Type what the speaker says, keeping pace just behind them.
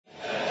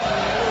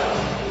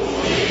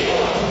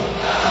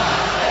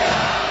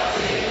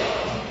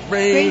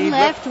Green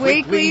Left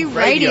Weekly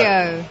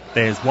Radio.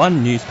 There's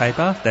one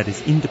newspaper that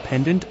is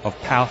independent of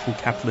powerful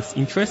capitalist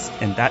interests,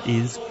 and that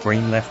is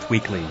Green Left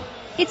Weekly.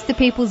 It's the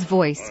people's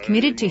voice,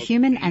 committed to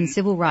human and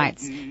civil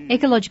rights,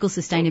 ecological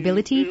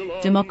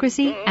sustainability,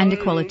 democracy and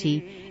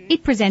equality.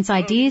 It presents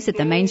ideas that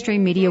the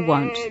mainstream media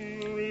won't.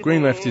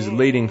 Green Left is a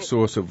leading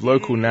source of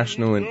local,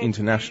 national and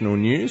international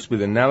news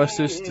with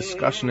analysis,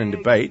 discussion and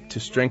debate to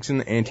strengthen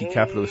the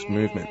anti-capitalist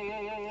movement.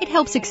 It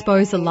helps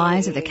expose the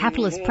lies of the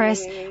capitalist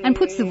press and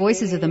puts the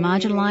voices of the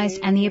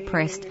marginalised and the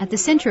oppressed at the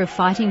centre of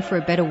fighting for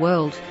a better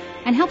world,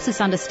 and helps us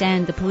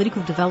understand the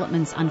political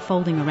developments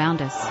unfolding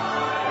around us.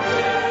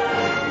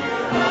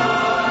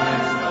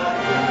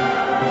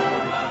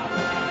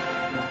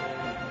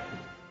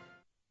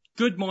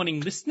 Good morning,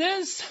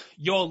 listeners.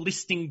 You're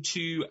listening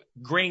to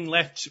Green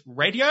Left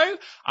Radio.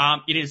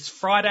 It is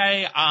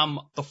Friday,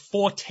 the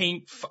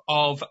 14th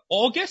of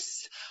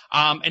August,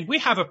 and we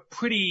have a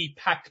pretty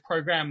packed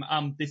program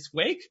this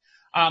week.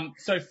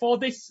 So for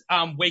this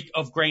week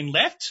of Green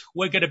Left,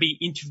 we're going to be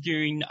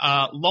interviewing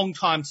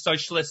longtime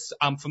socialist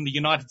from the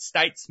United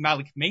States,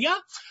 Malik Mia,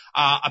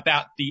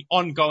 about the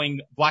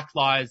ongoing Black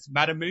Lives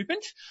Matter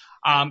movement.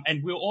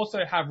 And we'll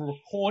also have a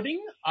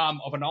recording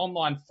of an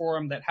online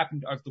forum that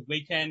happened over the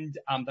weekend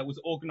that was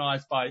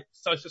organised by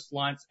Socialist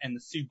Alliance and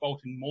the Sue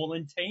Bolton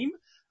Moreland team,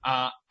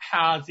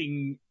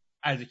 housing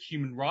as a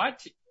human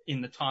right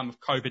in the time of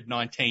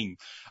COVID-19.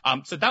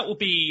 So that will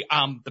be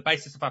the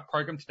basis of our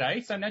program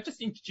today. So now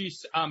just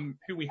introduce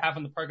who we have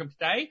on the program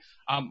today.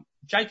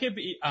 Jacob,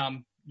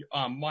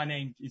 my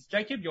name is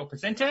Jacob, your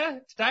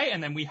presenter today,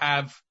 and then we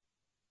have...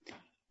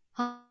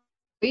 Hi.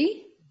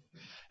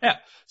 Yeah,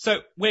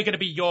 so we're going to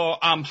be your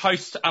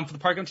host for the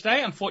program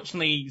today.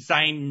 Unfortunately,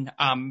 Zane,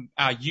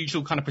 our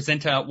usual kind of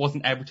presenter,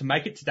 wasn't able to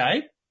make it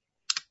today.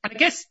 And I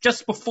guess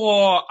just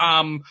before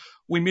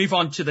we move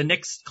on to the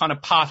next kind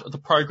of part of the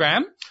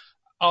program,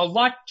 I'd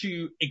like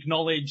to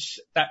acknowledge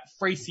that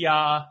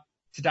 3CR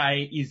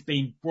today is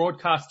being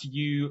broadcast to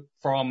you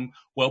from,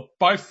 well,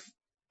 both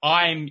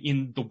I'm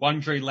in the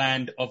Wurundjeri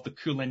land of the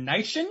Kulin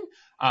Nation,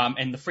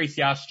 and the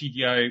 3CR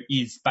studio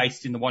is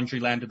based in the Wurundjeri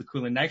land of the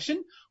Kulin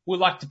Nation. We'd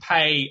like to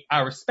pay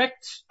our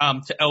respect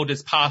to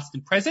elders past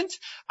and present,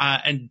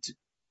 and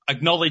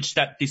acknowledge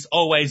that this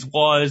always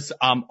was,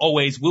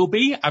 always will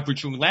be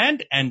Aboriginal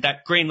land, and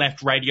that Green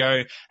Left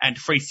Radio and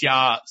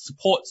 3CR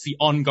supports the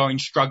ongoing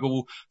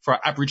struggle for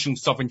Aboriginal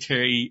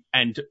sovereignty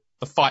and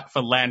the fight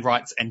for land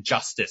rights and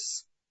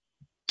justice.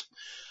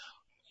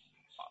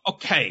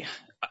 Okay.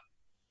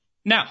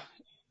 Now,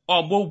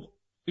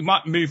 we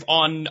might move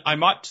on. I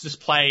might just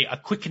play a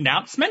quick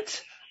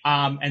announcement,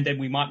 and then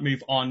we might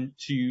move on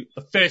to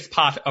the first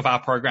part of our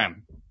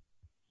program.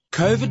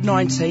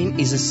 COVID-19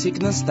 is a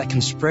sickness that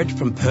can spread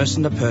from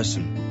person to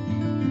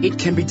person. It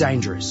can be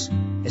dangerous,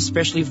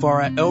 especially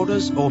for our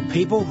elders or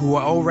people who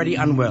are already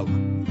unwell.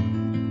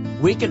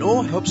 We can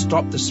all help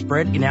stop the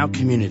spread in our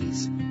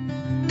communities.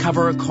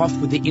 Cover a cough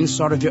with the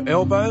inside of your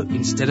elbow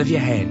instead of your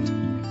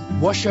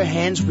hand. Wash your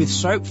hands with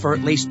soap for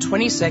at least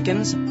 20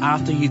 seconds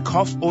after you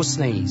cough or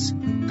sneeze.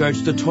 Go to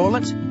the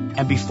toilet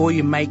and before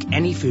you make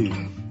any food.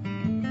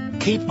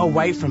 Keep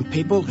away from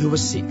people who are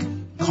sick,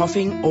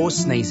 coughing or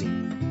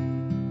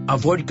sneezing.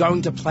 Avoid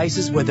going to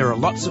places where there are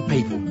lots of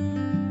people.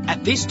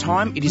 At this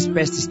time, it is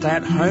best to stay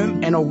at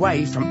home and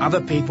away from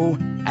other people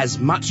as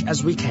much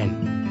as we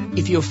can.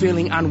 If you're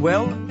feeling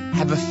unwell,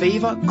 have a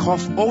fever,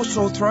 cough or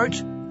sore throat,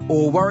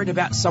 or worried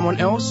about someone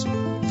else,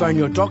 phone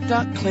your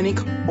doctor, clinic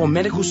or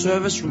medical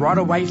service right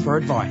away for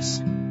advice.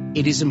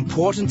 It is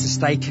important to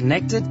stay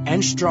connected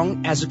and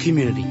strong as a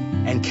community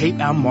and keep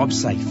our mob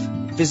safe.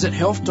 Visit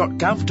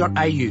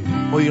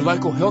health.gov.au or your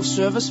local health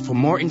service for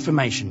more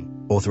information.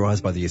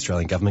 Authorised by the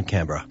Australian Government,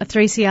 Canberra. A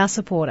 3CR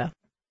supporter.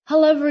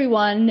 Hello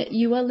everyone,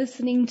 you are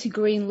listening to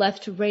Green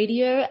Left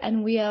Radio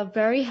and we are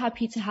very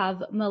happy to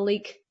have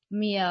Malik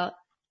Mia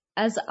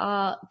as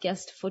our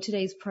guest for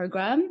today's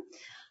program.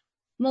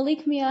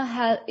 Malik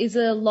Mia is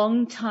a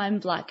long-time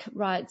Black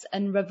rights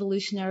and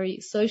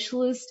revolutionary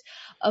socialist,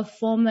 a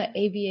former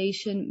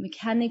aviation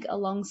mechanic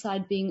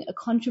alongside being a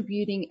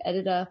contributing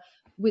editor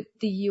with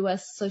the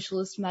US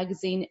socialist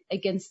magazine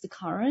Against the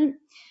Current,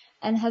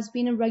 and has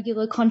been a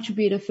regular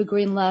contributor for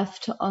Green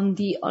Left on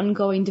the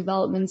ongoing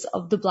developments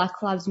of the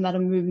Black Lives Matter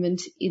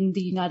movement in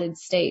the United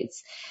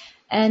States,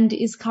 and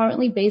is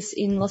currently based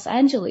in Los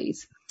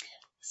Angeles.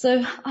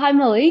 So, hi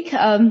Malik.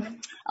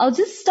 I'll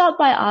just start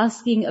by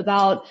asking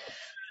about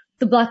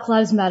the Black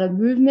Lives Matter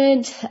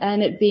movement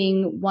and it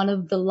being one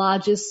of the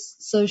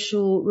largest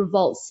social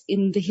revolts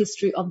in the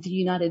history of the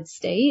United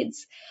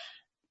States.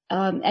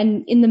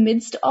 And in the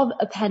midst of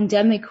a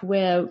pandemic,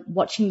 we're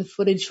watching the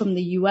footage from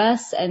the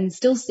US and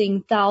still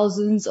seeing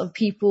thousands of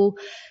people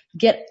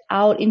get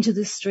out into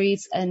the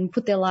streets and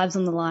put their lives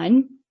on the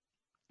line.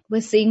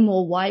 We're seeing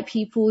more white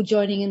people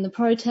joining in the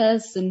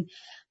protests and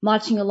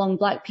marching along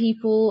Black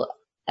people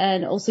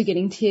and also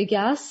getting tear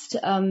gassed.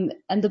 And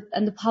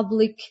the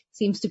public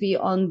seems to be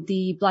on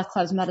the Black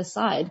Lives Matter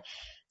side.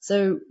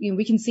 So,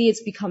 we can see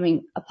it's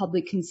becoming a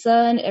public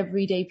concern.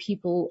 Everyday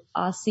people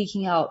are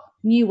seeking out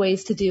new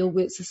ways to deal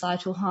with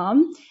societal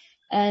harm.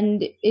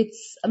 And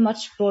it's a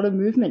much broader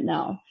movement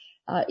now.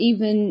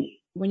 Even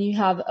when you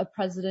have a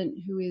president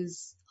who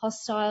is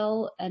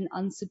hostile and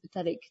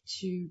unsympathetic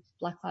to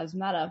Black Lives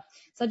Matter.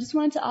 So I just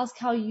wanted to ask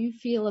how you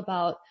feel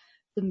about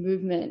the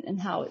movement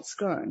and how it's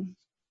grown.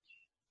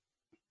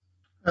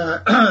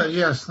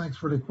 Yes, thanks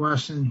for the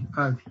question.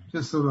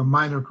 Just sort of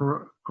minor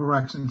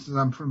corrections.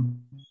 I'm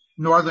from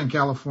Northern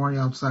California,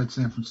 outside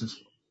San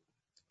Francisco.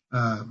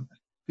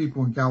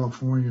 People in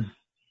California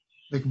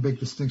make a big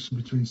distinction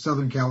between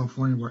Southern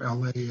California, where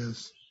LA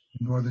is,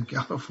 and Northern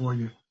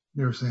California,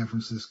 near San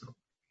Francisco,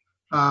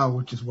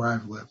 which is where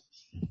I've lived.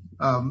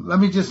 Let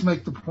me just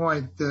make the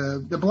point.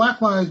 The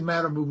Black Lives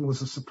Matter movement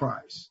was a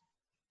surprise.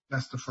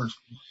 That's the first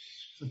point.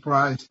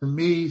 Surprise to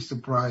me,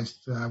 surprise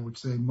to, I would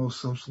say,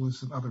 most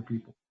socialists and other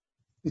people.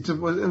 It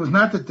was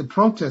not that the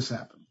protests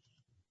happened.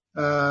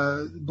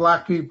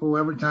 Black people,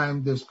 every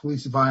time there's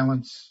police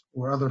violence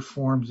or other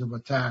forms of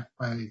attack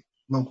by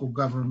local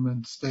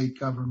governments, state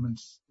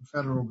governments,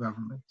 federal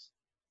governments,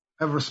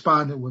 have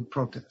responded with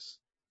protests,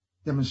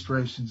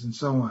 demonstrations, and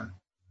so on.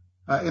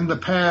 In the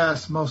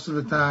past, most of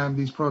the time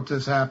these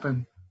protests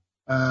happened,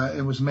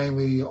 it was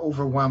mainly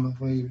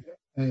overwhelmingly,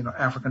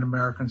 African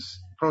Americans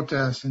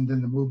protests, and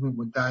then the movement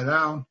would die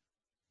down,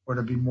 or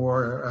there'd be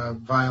more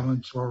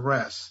violence or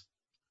arrests.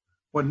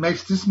 What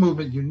makes this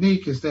movement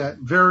unique is that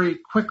very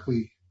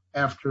quickly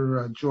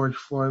after George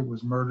Floyd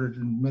was murdered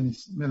in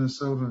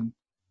Minnesota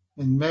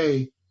in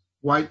May,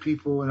 white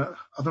people and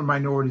other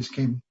minorities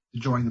came to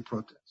join the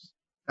protests.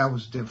 That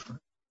was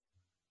different.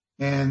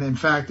 And in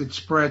fact, it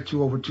spread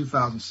to over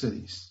 2,000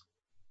 cities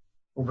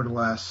over the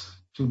last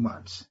 2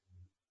 months.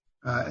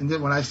 And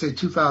then when I say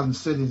 2,000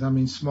 cities, I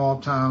mean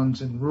small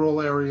towns and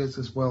rural areas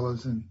as well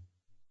as in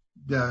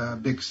the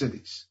big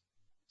cities.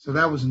 So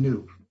that was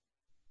new.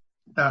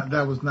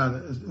 That was not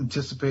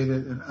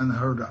anticipated and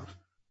unheard of.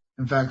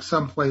 In fact,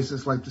 some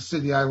places like the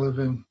city I live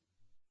in,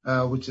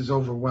 which is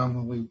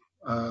overwhelmingly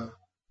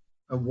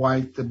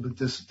white,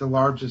 the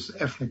largest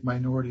ethnic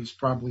minority is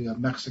probably a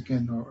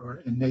Mexican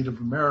or a Native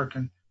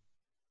American.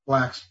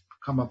 Blacks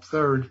come up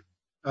third.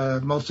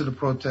 Most of the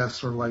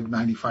protests are like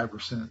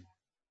 95%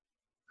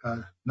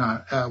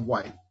 not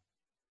white.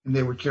 And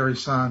they would carry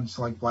signs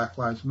like Black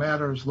Lives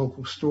Matter.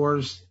 Local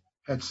stores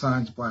had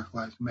signs Black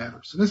Lives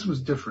Matter. So this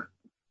was different.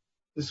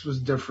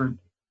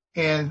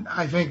 And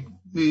I think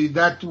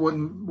that's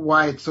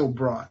why it's so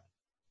broad.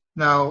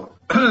 Now,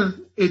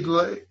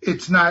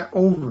 it's not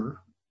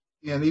over.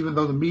 And even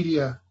though the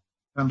media,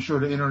 I'm sure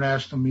the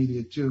international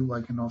media too,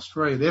 like in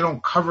Australia, they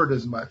don't cover it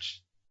as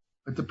much,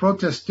 but the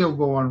protests still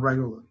go on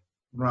regularly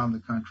around the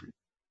country.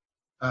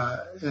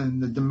 And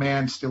the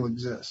demand still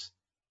exists.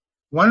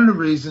 One of the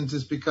reasons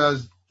is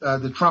because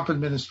the Trump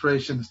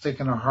administration has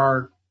taken a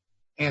hard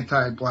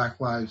anti-Black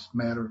Lives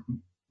Matter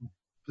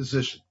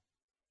position.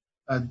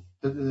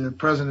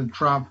 President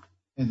Trump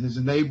and his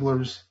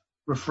enablers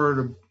refer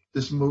to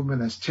this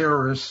movement as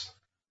terrorists,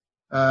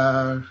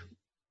 far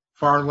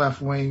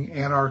left-wing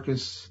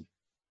anarchists.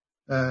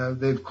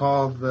 They've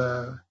called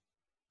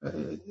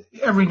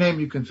every name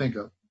you can think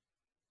of,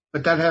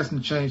 but that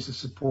hasn't changed the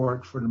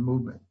support for the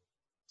movement.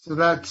 So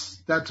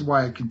that's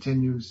why it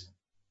continues.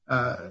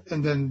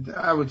 And then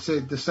I would say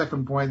the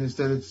second point is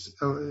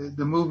that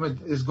the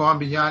movement has gone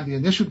beyond the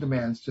initial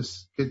demands,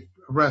 just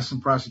arrest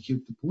and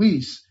prosecute the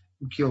police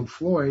who killed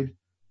Floyd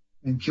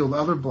and killed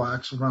other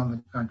blacks around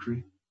the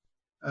country.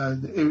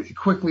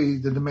 Quickly,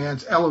 the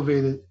demands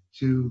elevated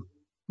to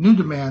new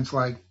demands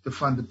like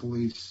defund the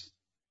police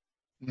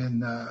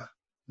and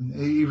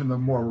even the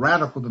more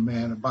radical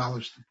demand,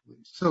 abolish the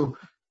police. So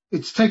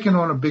it's taken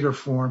on a bigger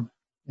form,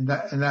 and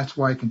that's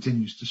why it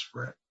continues to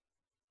spread.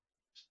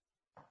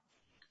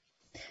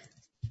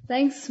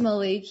 Thanks,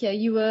 Malik. Yeah,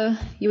 you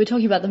were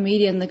talking about the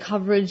media and the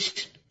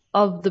coverage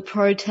of the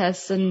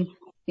protests, and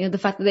the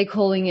fact that they're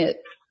calling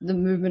it the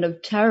movement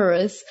of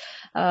terrorists.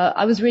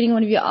 I was reading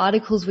one of your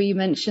articles where you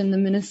mentioned the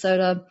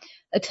Minnesota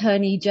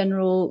Attorney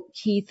General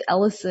Keith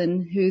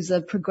Ellison, who's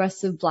a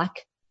progressive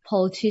black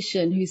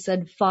politician, who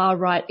said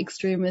far-right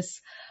extremists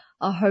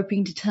are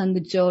hoping to turn the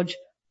George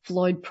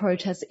Floyd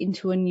protests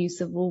into a new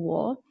civil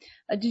war.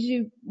 Did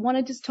you want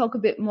to just talk a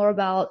bit more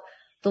about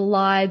the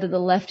lie that the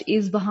left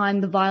is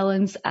behind the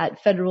violence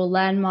at federal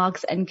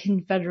landmarks and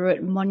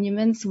Confederate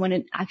monuments, when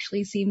it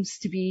actually seems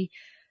to be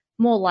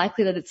more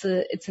likely that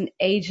it's an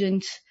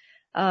agent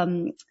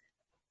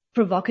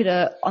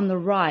provocateur on the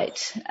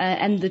right,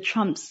 and the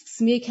Trump's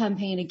smear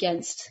campaign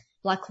against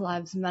Black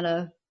Lives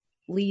Matter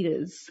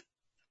leaders?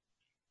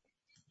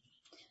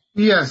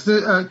 Yes,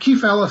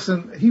 Keith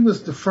Ellison, he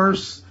was the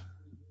first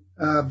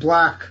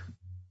black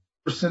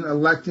person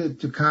elected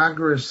to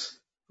Congress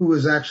who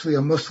was actually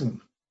a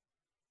Muslim.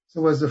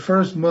 So as the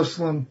first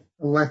Muslim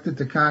elected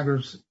to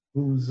Congress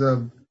who's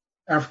of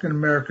African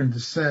American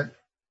descent,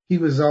 he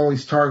was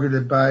always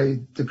targeted by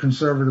the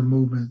conservative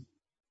movement.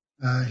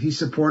 He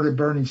supported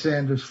Bernie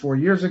Sanders 4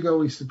 years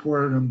ago. He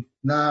supported him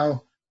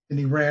now, and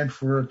he ran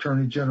for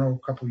Attorney General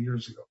a couple of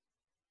years ago.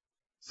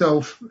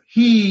 So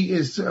he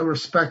is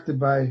respected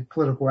by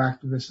political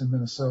activists in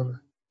Minnesota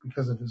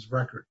because of his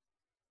record.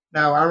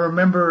 Now, I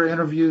remember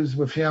interviews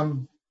with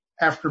him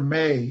after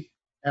May,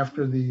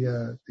 after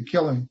the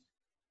killing,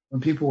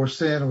 when people were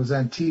saying it was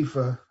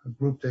Antifa, a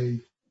group a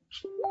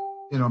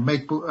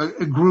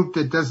group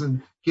that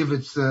doesn't give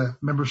its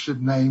membership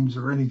names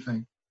or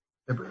anything,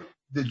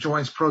 that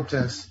joins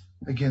protests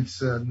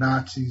against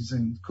Nazis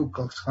and Ku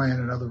Klux Klan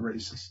and other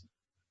races.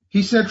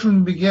 He said from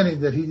the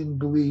beginning that he didn't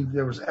believe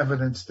there was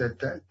evidence that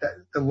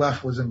the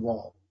left was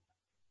involved.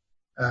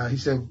 He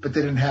said, but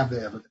they didn't have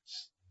the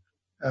evidence.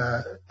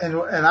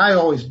 And I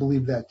always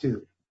believed that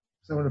too.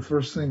 Some of the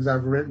first things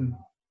I've written,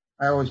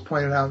 I always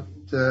pointed out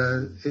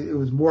it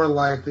was more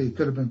likely it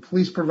could have been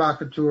police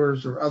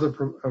provocateurs or other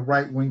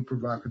right-wing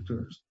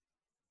provocateurs.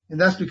 And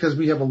that's because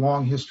we have a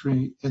long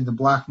history in the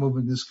black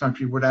movement in this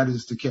country where that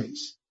is the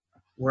case,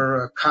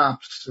 where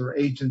cops or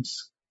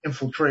agents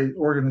infiltrate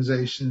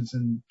organizations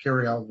and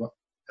carry out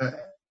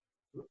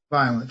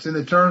violence. And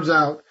it turns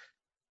out,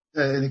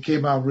 and it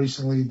came out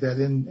recently, that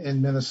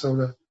in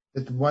Minnesota,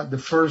 that the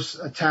first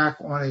attack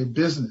on a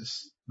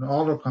business, an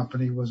auto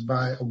company, was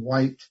by a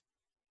white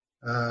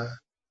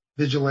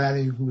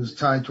vigilante who was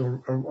tied to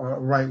a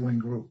right-wing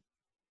group.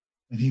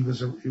 And he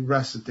was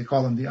arrested. They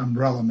call him the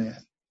Umbrella Man.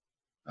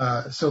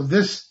 So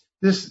that's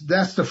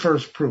the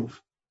first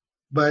proof.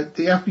 But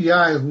the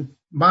FBI, who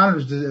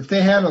monitors it, if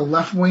they had a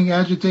left-wing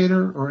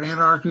agitator or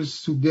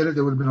anarchist who did it,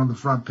 they would have been on the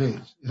front page.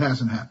 It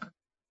hasn't happened.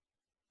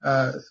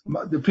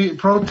 The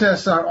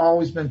protests have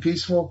always been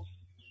peaceful.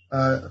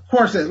 Of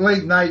course, at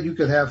late night, you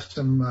could have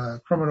some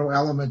criminal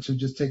elements who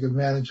just take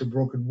advantage of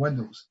broken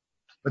windows.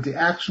 But the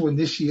actual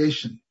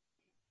initiation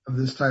of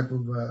this type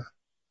of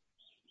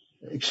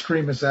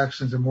extremist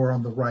actions are more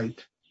on the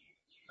right,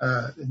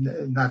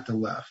 not the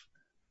left.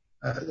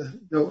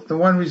 The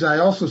one reason I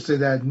also say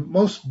that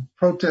most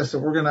protests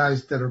are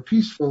organized that are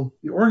peaceful,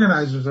 the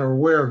organizers are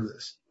aware of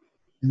this,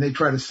 and they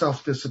try to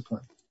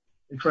self-discipline.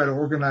 They try to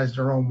organize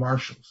their own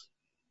marshals,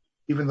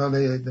 even though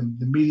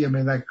the media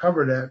may not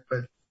cover that.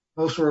 But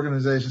most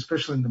organizations,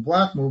 especially in the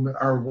black movement,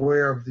 are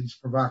aware of these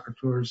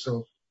provocateurs,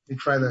 so they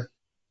try to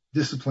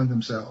discipline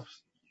themselves.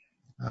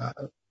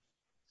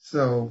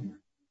 So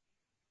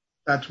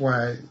that's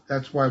why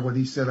what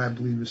he said, I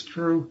believe, is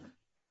true.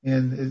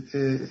 And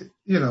it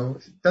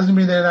doesn't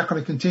mean they're not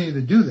going to continue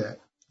to do that.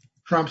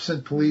 Trump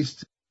sent police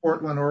to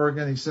Portland,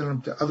 Oregon. He sent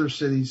them to other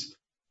cities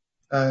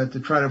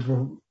to try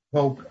to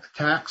provoke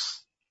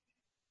attacks.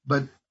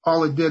 But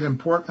all it did in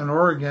Portland,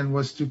 Oregon,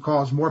 was to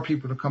cause more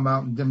people to come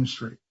out and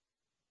demonstrate.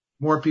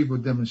 More people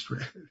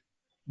demonstrated.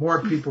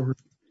 More people.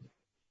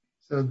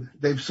 So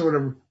they've sort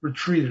of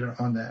retreated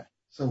on that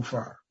so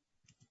far.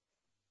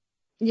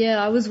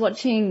 Yeah, I was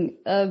watching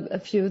a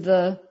few of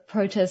the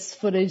protest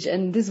footage,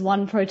 and this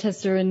one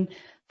protester in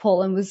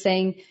Portland was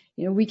saying,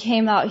 we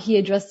came out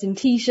here dressed in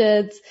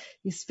t-shirts,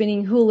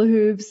 spinning hula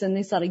hoops, and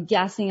they started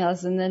gassing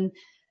us. And then,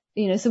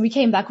 so we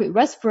came back with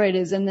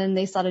respirators, and then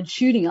they started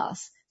shooting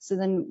us. So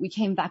then we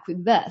came back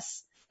with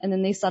vests, and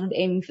then they started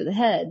aiming for the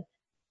head.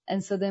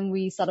 And so then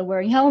we started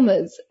wearing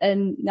helmets,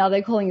 and now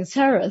they're calling us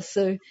terrorists.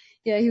 So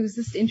yeah, it was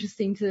just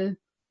interesting to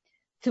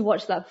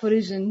watch that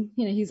footage, and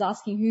he's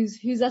asking who's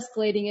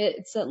escalating it.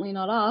 It's certainly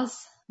not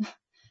us.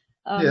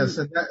 Yes,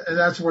 and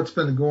that's what's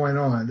been going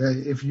on.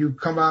 If you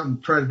come out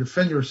and try to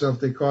defend yourself,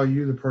 they call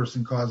you the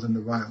person causing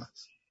the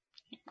violence.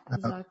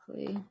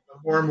 Exactly.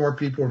 More and more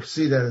people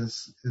see that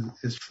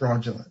as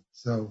fraudulent.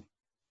 So,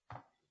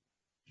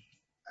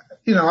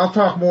 I'll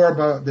talk more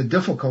about the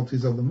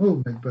difficulties of the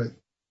movement, but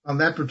on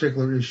that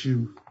particular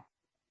issue,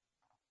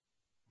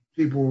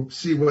 people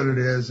see what it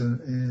is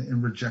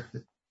and reject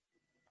it.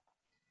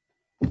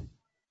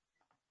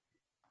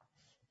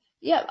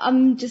 Yeah,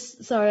 I'm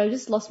just sorry. I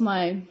just lost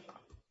my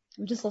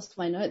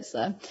notes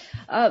there.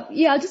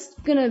 I'm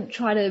just gonna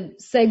try to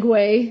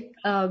segue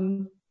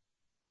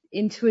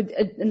into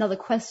another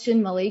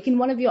question, Malik. In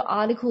one of your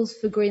articles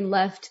for Green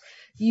Left,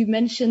 you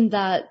mentioned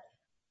that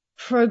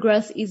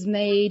progress is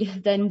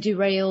made, then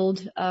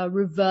derailed,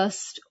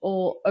 reversed,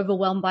 or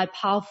overwhelmed by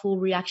powerful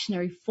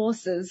reactionary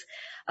forces,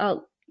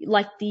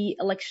 like the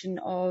election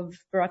of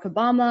Barack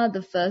Obama,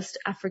 the first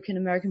African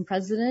American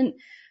president,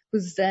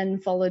 was then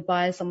followed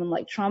by someone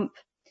like Trump.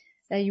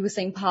 You were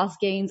saying past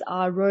gains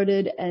are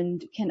eroded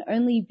and can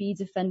only be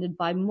defended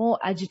by more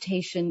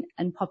agitation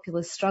and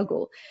popular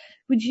struggle.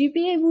 Would you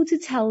be able to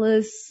tell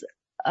us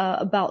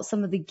about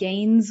some of the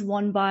gains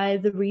won by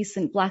the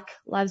recent Black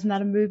Lives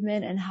Matter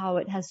movement and how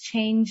it has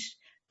changed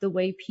the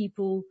way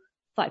people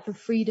fight for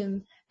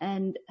freedom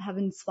and have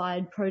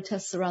inspired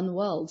protests around the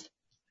world?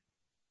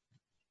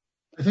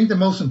 I think the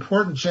most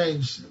important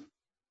change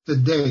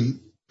today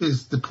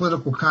is the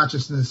political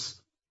consciousness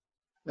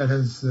that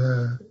has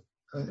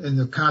in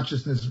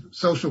the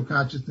social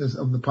consciousness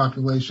of the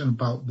population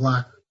about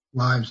Black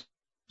Lives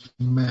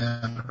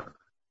Matter.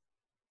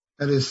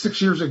 That is, 7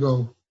 years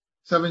ago,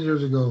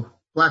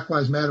 Black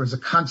Lives Matter as a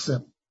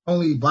concept,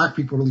 only Black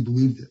people really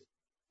believed it.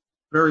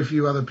 Very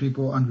few other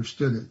people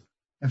understood it.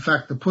 In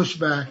fact, the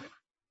pushback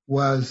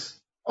was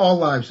all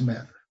lives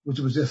matter, which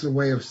was just a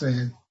way of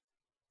saying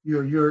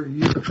you're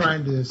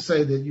trying to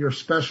say that you're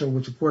special,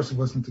 which of course it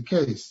wasn't the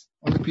case.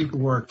 Only people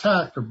who are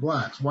attacked are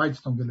blacks.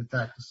 Whites don't get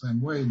attacked the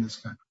same way in this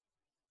country.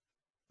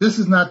 This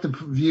is not the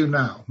view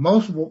now.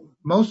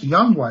 Most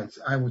young whites,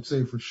 I would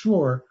say for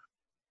sure,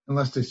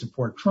 unless they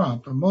support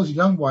Trump, but most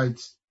young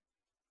whites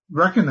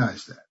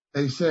recognize that.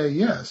 They say,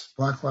 yes,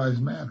 Black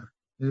Lives Matter.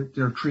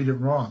 They're treated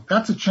wrong.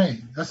 That's a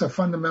change. That's a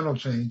fundamental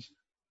change.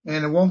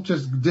 And it won't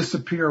just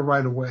disappear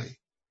right away.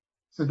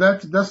 So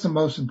that's the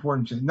most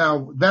important change.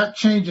 Now, that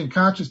change in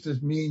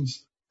consciousness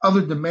means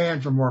other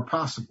demands are more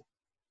possible.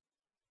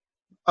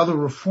 Other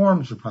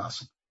reforms are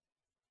possible.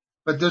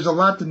 But there's a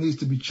lot that needs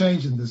to be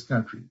changed in this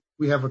country.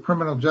 We have a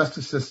criminal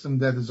justice system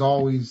that is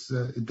always,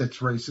 that's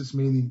racist,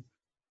 meaning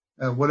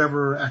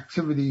whatever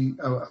activity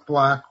a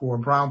black or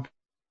brown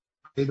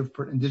native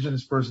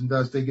indigenous person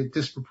does, they get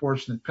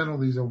disproportionate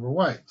penalties over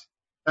whites.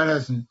 That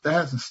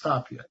hasn't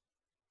stopped yet.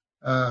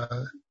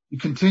 You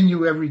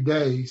continue every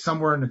day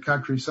somewhere in the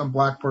country, some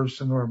black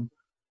person or,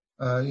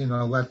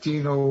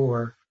 Latino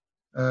or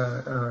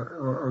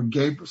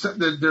gay,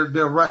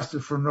 they're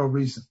arrested for no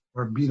reason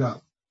or beat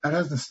up. That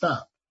hasn't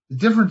stopped. The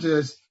difference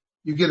is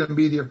you get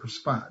immediate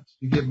response.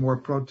 You get more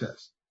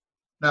protests.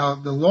 Now,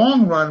 the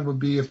long run would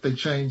be if they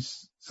change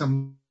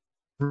some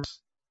to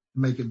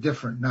make it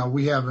different. Now,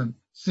 we haven't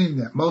seen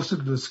that. Most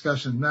of the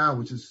discussion now,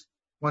 which is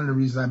one of the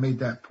reasons I made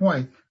that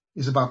point,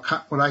 is about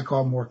what I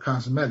call more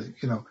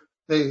cosmetic.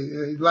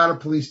 A lot of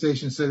police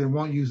stations say they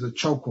won't use a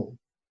chokehold,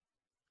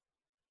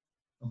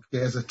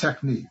 okay, as a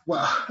technique.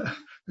 Well,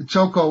 the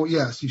chokehold,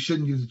 yes, you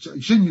shouldn't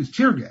use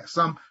tear gas.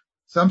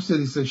 Some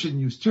cities say you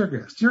shouldn't use tear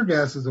gas. Tear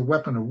gas is a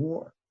weapon of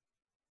war.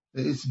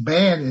 It's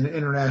banned in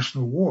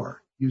international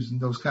war using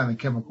those kind of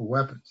chemical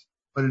weapons,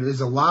 but it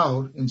is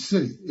allowed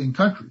in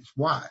countries.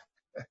 Why?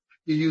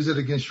 You use it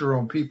against your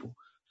own people.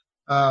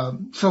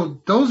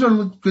 So those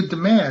are good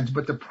demands,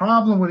 but the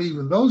problem with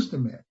even those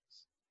demands,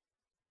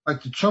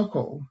 like the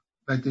chokehold,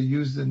 like they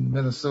used in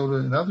Minnesota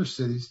and other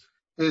cities,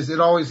 is it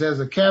always has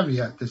a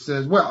caveat that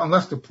says, well,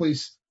 unless the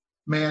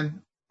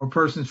policeman or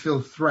person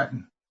feels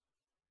threatened.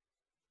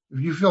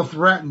 If you feel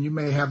threatened, you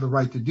may have the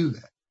right to do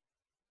that.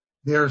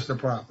 There's the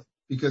problem.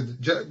 Because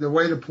the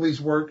way the police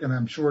work, and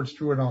I'm sure it's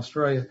true in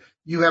Australia,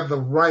 you have the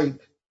right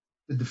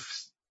to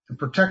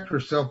protect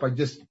yourself by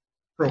just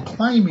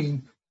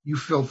proclaiming you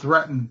feel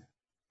threatened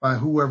by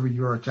whoever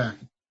you're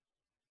attacking.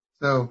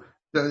 So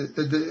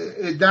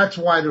that's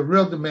why the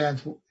real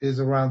demand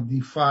is around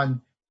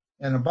defund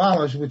and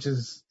abolish, which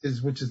is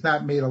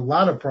not made a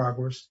lot of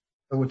progress,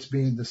 though it's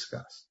being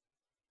discussed.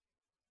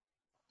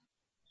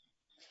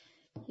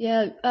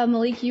 Yeah,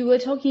 Malik, you were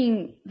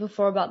talking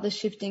before about the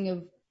shifting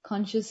of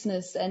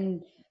consciousness,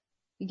 and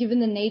given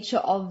the nature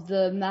of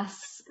the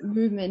mass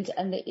movement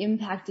and the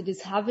impact it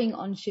is having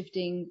on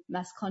shifting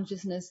mass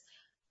consciousness,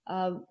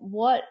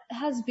 what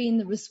has been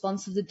the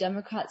response of the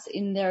Democrats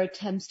in their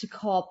attempts to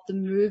co-opt the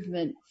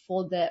movement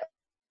for their?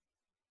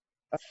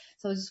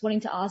 So I was just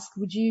wanting to ask,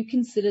 would you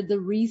consider the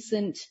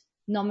recent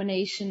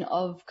nomination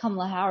of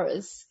Kamala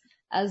Harris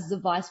as the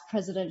vice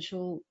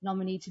presidential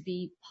nominee to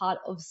be part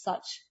of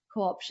such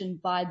co-option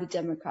by the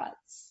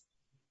Democrats?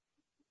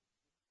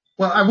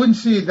 Well, I wouldn't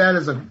see that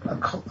as a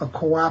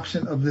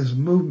co-option of this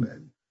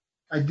movement.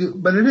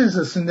 But it is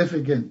a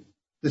significant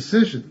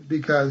decision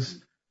because,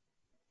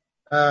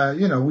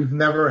 we've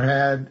never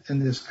had in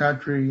this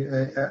country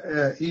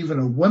even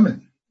a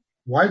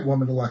white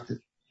woman elected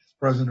as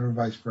president or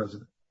vice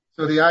president.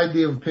 So the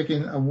idea of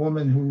picking a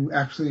woman who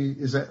actually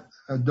is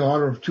a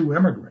daughter of two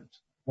immigrants,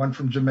 one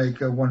from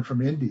Jamaica, one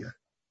from India,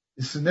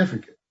 is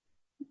significant.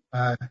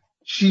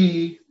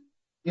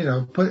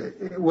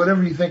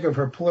 Whatever you think of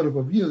her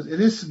political views,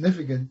 it is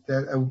significant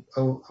that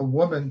a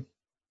woman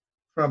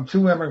from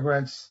two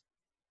immigrants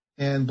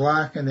and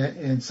Black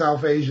and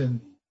South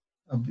Asian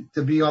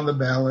to be on the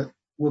ballot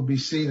will be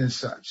seen as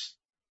such.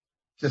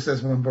 Just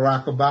as when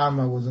Barack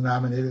Obama was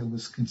nominated, it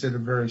was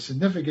considered very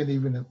significant,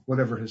 even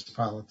whatever his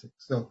politics.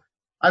 So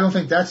I don't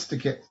think that's the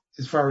case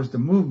as far as the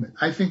movement.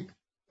 I think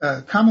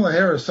Kamala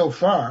Harris so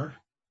far,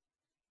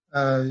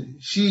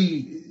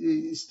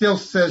 she still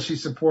says she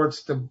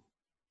supports the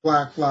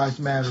Black Lives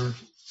Matter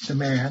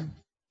demand.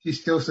 She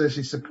still says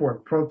she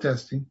supports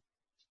protesting.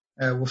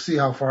 We'll see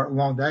how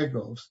long that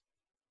goes.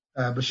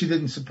 But she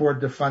didn't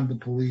support defund the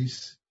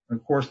police. And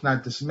of course,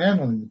 not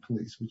dismantling the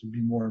police, which would be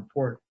more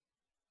important.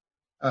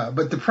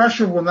 But the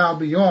pressure will now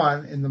be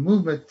on in the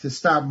movement to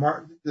stop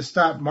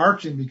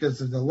marching because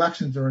the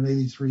elections are in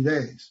 83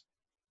 days.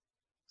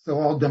 So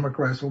all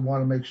Democrats will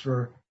want to make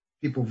sure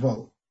people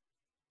vote,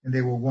 and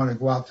they will want to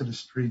go out to the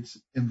streets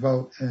and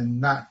vote and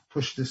not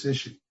push this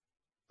issue.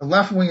 The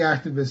left-wing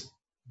activists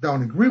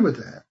don't agree with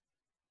that.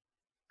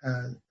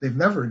 They've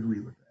never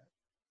agreed with that.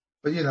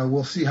 But,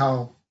 we'll see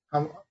how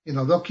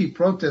they'll keep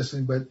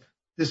protesting, but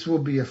this will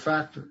be a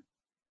factor.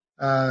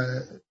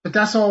 But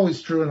that's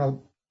always true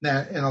in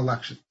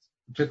elections,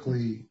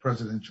 particularly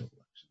presidential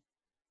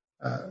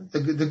elections.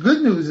 The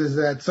good news is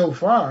that so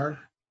far,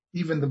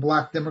 even the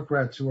Black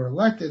Democrats who are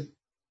elected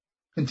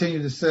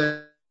continue to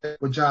say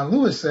what John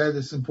Lewis said.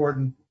 It's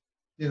important,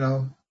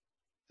 to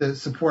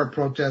support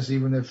protests,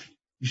 even if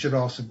you should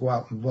also go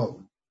out and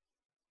vote.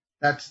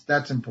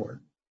 That's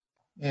important.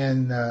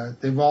 And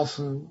they've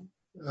also,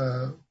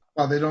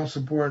 while they don't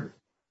support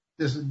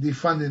this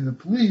defunding the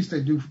police,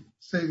 they do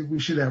say that we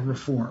should have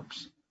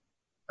reforms.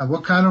 Now,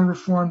 what kind of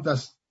reform?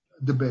 That's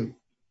a debate.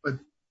 But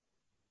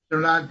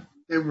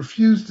they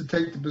refuse to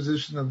take the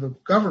position of the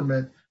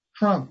government,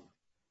 Trump,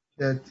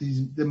 that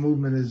the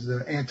movement is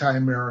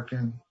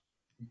anti-American,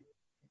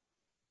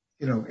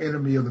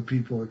 enemy of the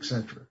people,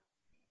 etc.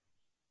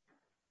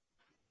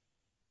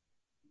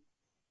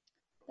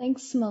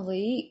 Thanks,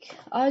 Malik.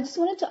 I just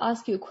wanted to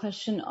ask you a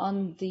question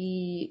on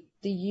the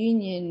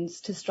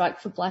unions to strike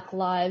for Black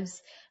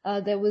Lives.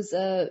 There was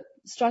a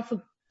strike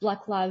for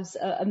Black Lives,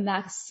 a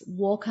mass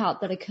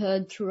walkout that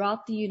occurred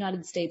throughout the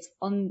United States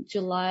on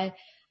July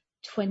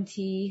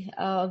 20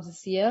 of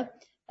this year.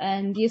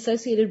 And the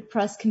Associated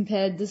Press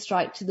compared the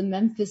strike to the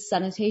Memphis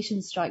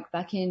sanitation strike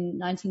back in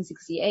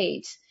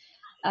 1968.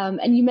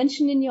 And you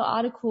mentioned in your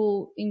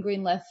article in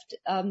Green Left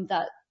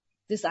that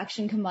this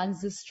action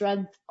combines the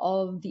strength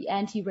of the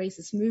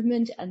anti-racist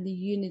movement and the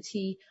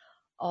unity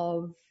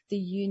of the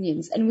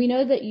unions. And we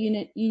know that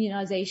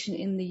unionization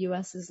in the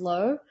US is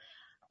low.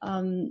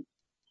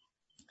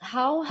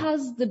 How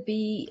has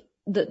the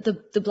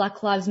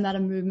Black Lives Matter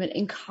movement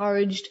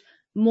encouraged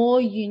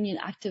more union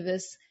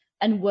activists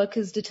and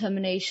workers'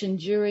 determination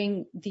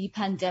during the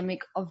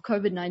pandemic of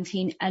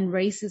COVID-19 and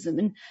racism?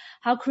 And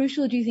how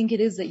crucial do you think it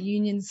is that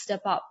unions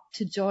step up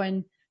to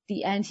join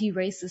the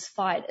anti-racist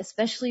fight,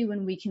 especially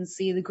when we can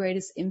see the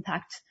greatest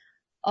impact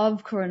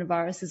of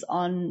coronavirus is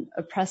on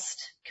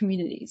oppressed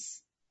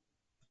communities?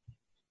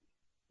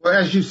 Well,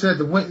 as you said,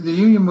 the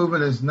union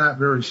movement is not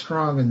very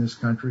strong in this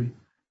country,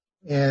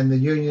 and the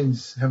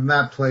unions have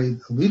not played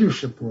a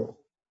leadership role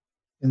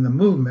in the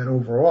movement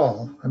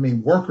overall. I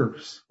mean,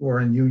 workers who are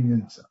in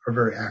unions are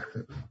very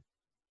active.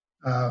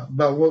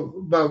 But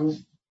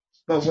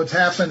what's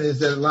happened is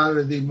that a lot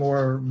of the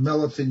more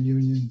militant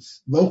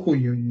unions, local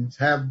unions,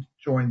 have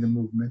joined the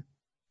movement,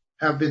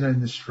 have been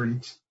in the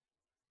streets.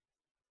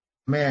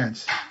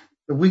 The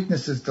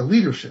weakness is the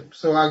leadership.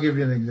 So I'll give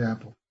you an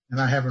example, and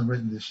I haven't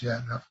written this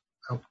yet.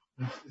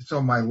 It's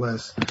on my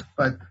list.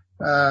 But,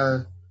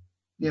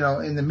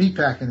 in the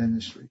meatpacking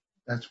industry,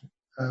 that's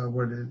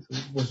where it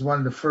was one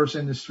of the first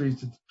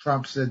industries that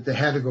Trump said they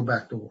had to go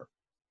back to work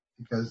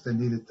because they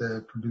needed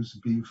to produce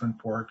beef and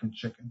pork and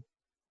chicken.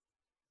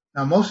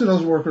 Now, most of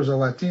those workers are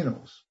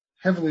Latinos,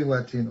 heavily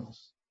Latinos,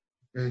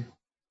 okay?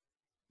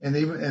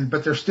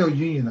 But they're still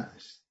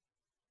unionized.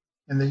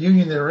 And the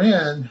union they're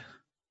in,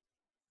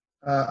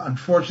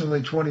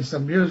 unfortunately,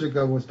 20-some years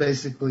ago was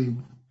basically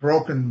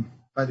broken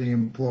by the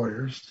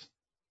employers,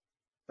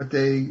 but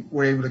they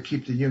were able to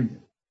keep the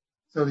union.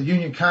 So the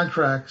union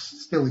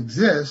contracts still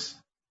exist,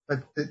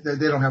 but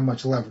they don't have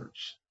much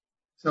leverage.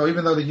 So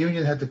even though the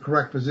union had the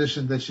correct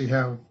position, they should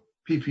have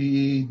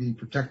PPE, the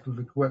protective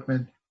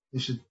equipment, they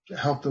should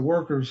help the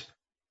workers,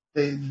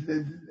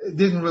 it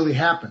didn't really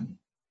happen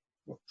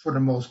for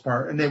the most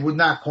part. And they would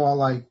not call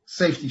like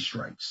safety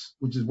strikes,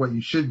 which is what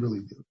you should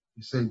really do.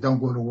 You say, don't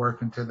go to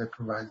work until they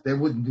provide. They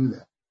wouldn't do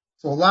that.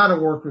 So a lot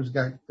of workers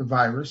got the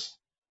virus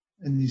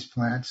in these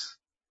plants,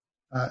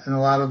 and a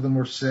lot of them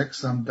were sick.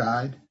 Some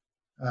died.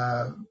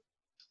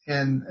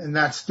 And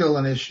that's still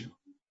an issue.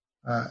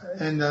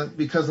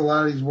 Because a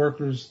lot of these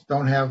workers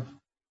don't have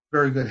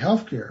very good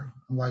health care,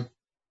 unlike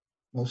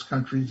most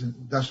countries in the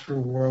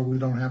industrial world, we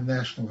don't have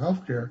national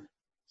health care.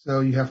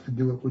 So you have to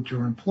do it with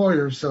your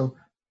employer. So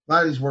a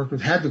lot of these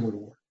workers had to go to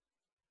work.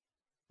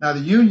 Now the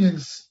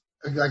unions,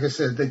 like I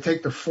said, they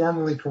take the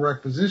formally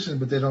correct position,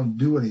 but they don't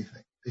do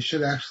anything. They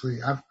should actually,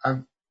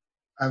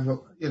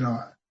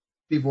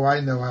 people I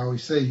know, I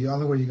always say the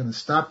only way you're going to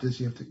stop this,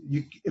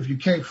 if you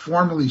can't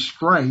formally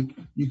strike,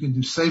 you can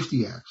do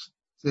safety acts.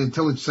 Say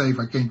until it's safe,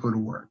 I can't go to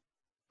work.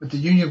 But the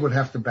union would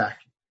have to back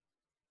you.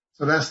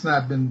 So that's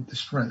not been the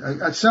strength,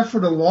 except for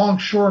the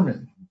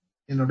longshoremen.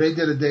 They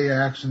did a day of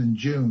action in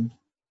June,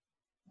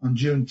 on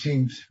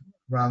Juneteenth,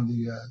 around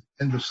the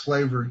end of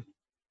slavery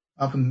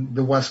up in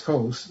the West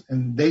Coast,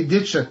 and they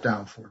did shut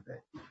down for a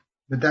day.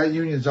 But that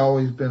union's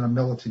always been a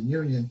militant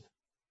union,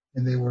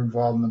 and they were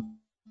involved in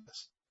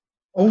this.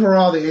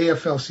 Overall, the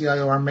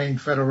AFL-CIO, our main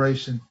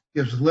federation,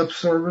 gives lip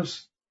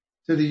service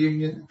to the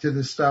union, to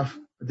the stuff,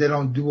 but they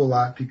don't do a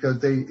lot because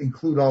they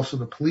include also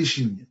the police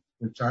union,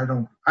 which I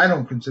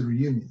don't consider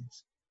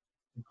unions.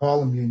 We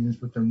call them unions,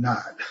 but they're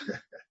not.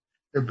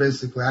 They're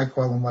basically, I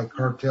call them like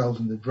cartels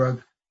in the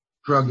drug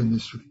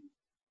industry.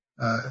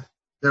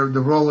 The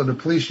role of the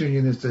police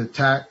union is to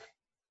attack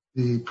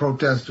the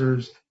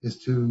protesters, is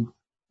to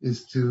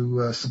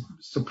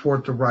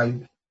support the right,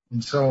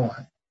 and so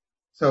on.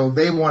 So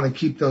they want to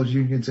keep those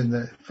unions in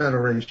the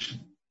federation.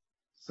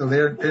 So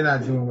they're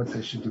not doing what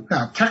they should do.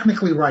 Now,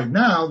 technically right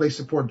now, they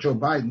support Joe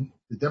Biden,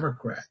 the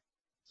Democrat.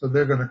 So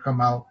they're going to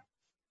come out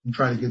and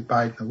try to get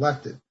Biden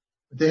elected.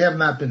 But they have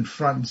not been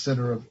front and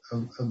center of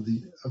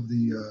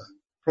the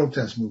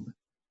protest movement.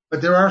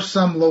 But there are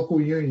some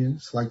local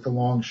unions, like the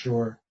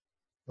Longshore,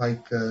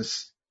 like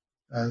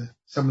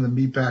some of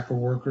the meatpacker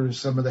workers,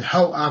 some of the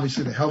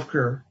obviously the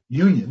healthcare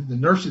union, the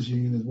nurses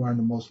union, is one of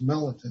the most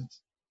militant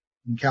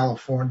in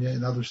California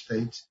and other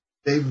states.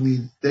 They've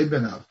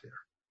been out there,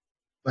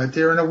 but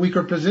they're in a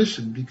weaker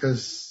position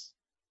because,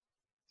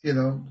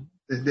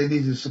 they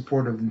need the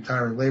support of the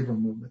entire labor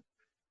movement.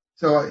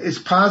 So it's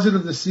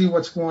positive to see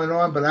what's going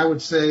on, but I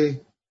would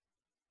say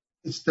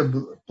it's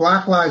the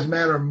Black Lives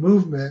Matter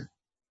movement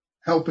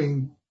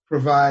helping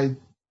provide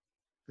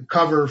the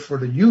cover for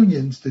the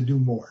unions to do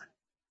more.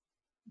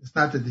 It's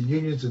not that the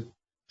unions have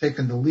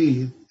taken the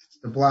lead, it's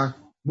the Black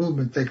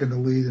movement taking the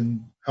lead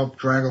and help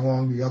drag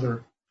along the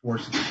other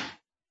forces.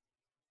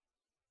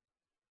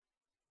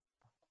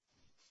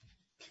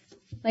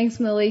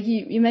 Thanks, Malik.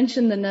 You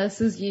mentioned the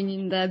nurses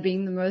union there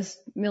being the most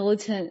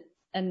militant,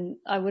 and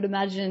I would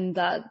imagine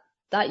that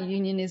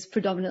union is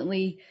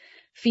predominantly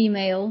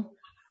female.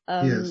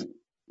 Yes.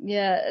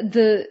 Yeah.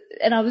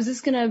 And I was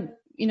just gonna,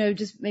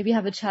 just maybe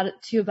have a chat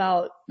to you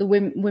about the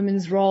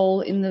women's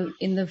role in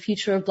the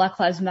future of Black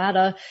Lives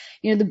Matter.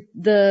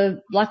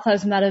 The Black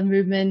Lives Matter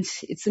movement,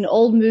 it's an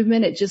old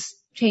movement. It just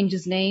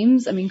changes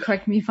names. I mean,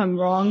 correct me if I'm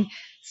wrong.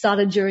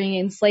 Started during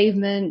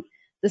enslavement.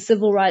 The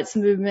civil rights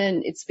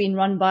movement, it's been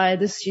run by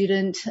the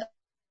Student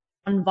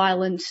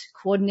Nonviolent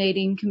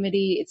Coordinating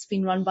Committee. It's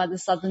been run by the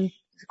Southern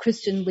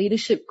Christian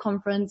Leadership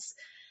Conference,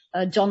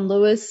 John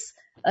Lewis,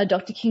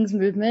 Dr. King's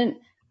movement.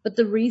 But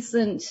the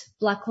recent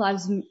Black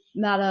Lives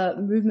Matter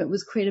movement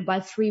was created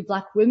by 3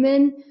 Black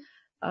women,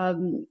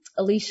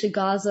 Alicia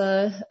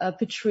Garza,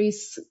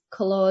 Patrisse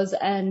Cullors,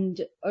 and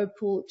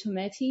Opal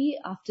Tometi,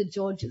 after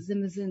George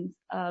Zimmerman's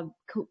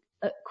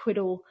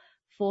acquittal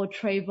for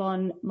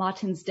Trayvon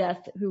Martin's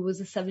death, who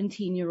was a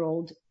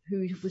 17-year-old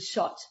who was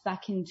shot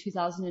back in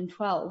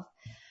 2012.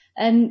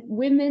 And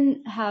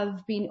women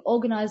have been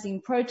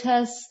organizing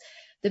protests,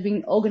 they've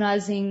been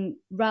organizing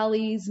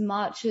rallies,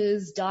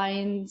 marches,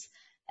 die-ins,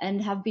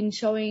 and have been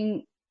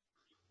showing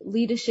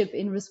leadership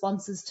in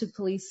responses to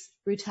police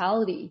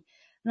brutality.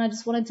 And I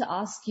just wanted to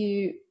ask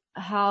you,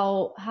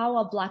 how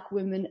are Black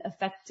women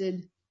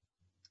affected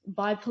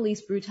by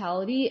police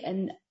brutality,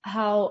 and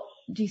how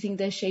do you think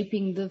they're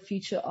shaping the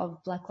future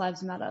of Black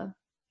Lives Matter?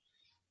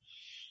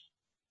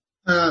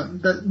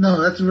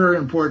 That's a very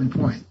important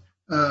point.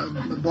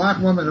 Black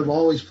women have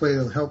always played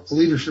a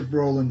leadership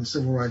role in the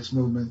civil rights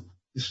movement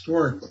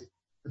historically,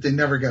 but they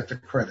never got the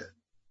credit.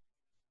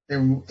 They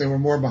were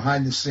more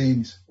behind the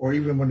scenes, or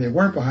even when they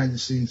weren't behind the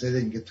scenes, they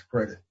didn't get the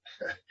credit.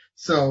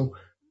 So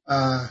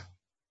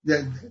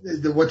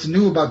what's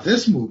new about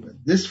this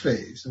movement, this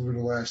phase over the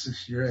last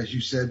 6 years, as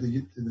you said,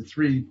 the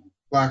 3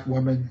 Black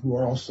women who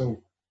are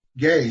also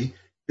gay,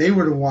 they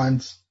were the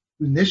ones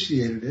who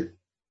initiated it.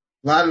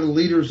 A lot of the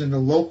leaders in the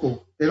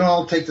local, they don't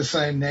all take the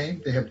same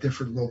name. They have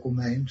different local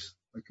names.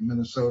 Like in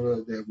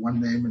Minnesota, they have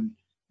one name, and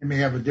they may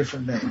have a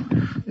different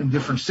name in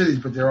different cities,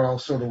 but they're all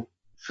sort of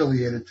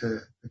affiliated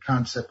to the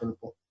concept of the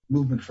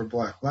movement for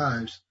Black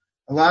lives.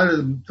 A lot of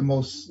a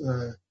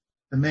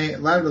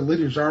lot of the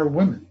leaders are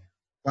women,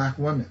 Black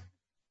women,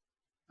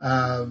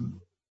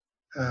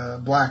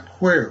 Black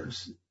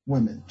queers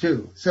women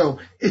too. So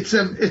it's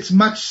different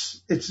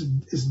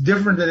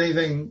than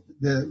anything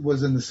that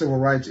was in the civil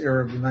rights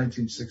era of the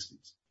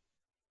 1960s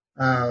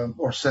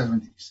or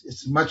 70s.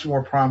 It's much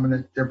more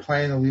prominent. They're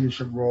playing a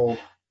leadership role.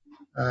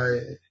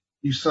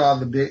 You saw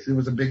there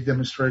was a big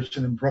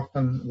demonstration in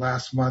Brooklyn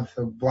last month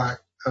of Black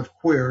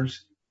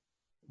queers,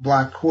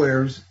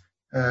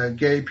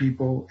 gay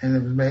people,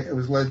 and it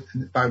was led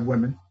by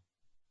women.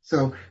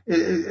 So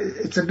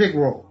it's a big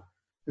role.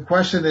 The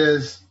question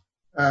is,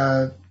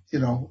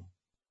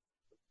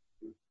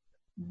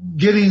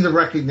 getting the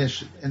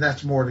recognition, and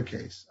that's more the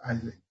case, I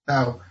think.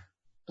 Now,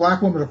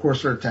 Black women, of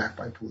course, are attacked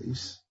by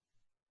police.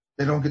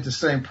 They don't get the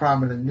same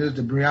prominent news.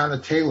 The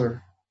Breonna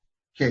Taylor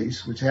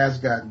case, which has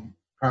gotten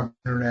prominent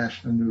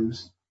international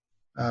news,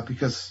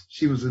 because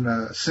she was an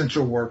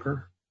essential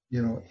worker,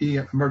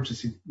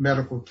 emergency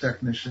medical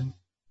technician.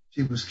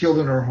 She was killed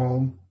in her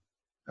home,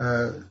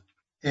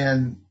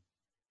 and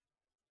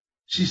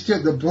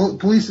the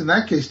police in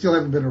that case still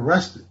haven't been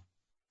arrested.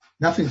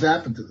 Nothing's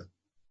happened to them.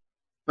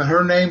 But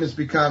her name has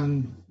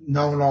become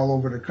known all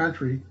over the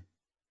country,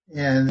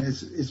 and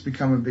it's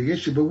become a big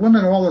issue. But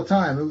women all the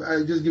time,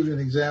 I'll just give you an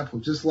example.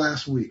 Just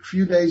last week, a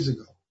few days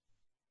ago,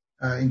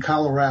 in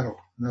Colorado,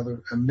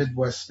 a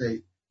Midwest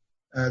state,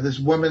 this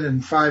woman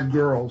and 5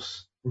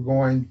 girls were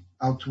going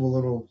out to a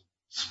little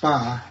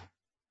spa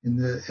in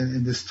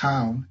this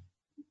town.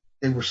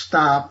 They were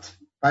stopped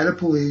by the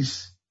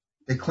police.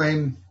 They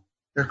claimed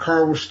their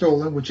car was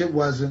stolen, which it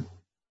wasn't.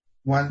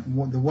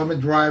 The woman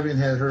driving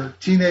had her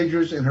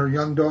teenagers and her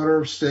young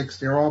daughter of 6.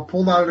 They were all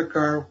pulled out of the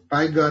car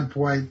by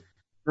gunpoint,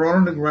 thrown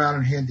on the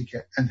ground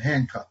and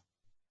handcuffed.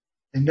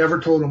 They never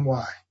told them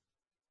why.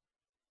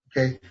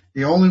 Okay.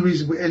 The only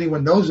reason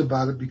anyone knows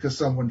about it because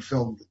someone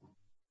filmed it,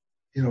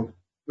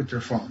 with their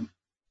phone.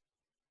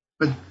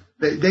 But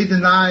they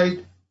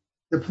denied.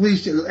 The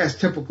police, as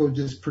typical,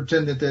 just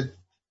pretended that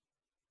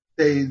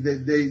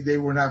they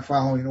were not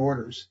following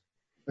orders.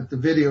 But the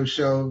video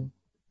showed.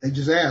 They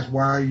just asked,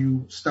 why are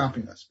you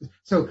stopping us?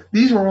 So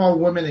these were all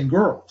women and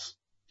girls.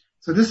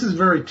 So this is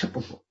very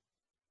typical.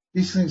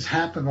 These things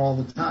happen all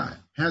the time.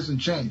 It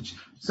hasn't changed.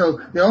 So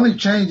the only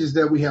change is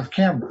that we have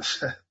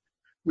cameras.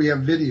 We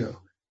have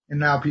video. And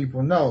now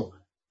people know.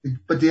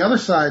 But the other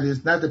side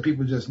is not that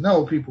people just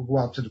know, people go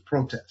out to the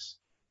protests.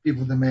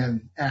 People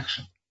demand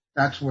action.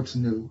 That's what's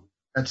new.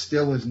 That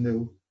still is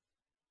new.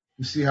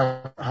 You see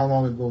how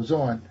long it goes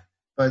on.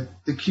 But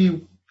the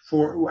key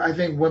I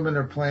think women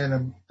are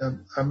playing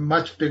a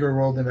much bigger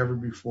role than ever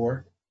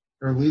before.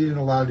 They're leading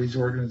a lot of these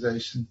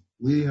organizations,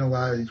 leading a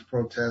lot of these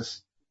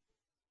protests.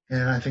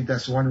 And I think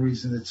that's one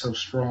reason it's so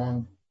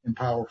strong and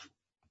powerful.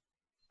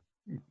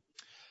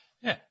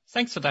 Yeah,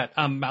 thanks for that,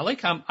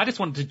 Malik. I just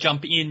wanted to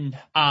jump in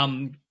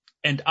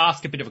and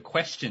ask a bit of a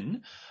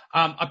question.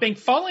 I've been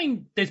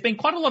following, there's been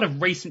quite a lot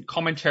of recent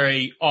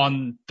commentary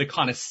on the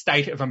kind of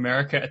state of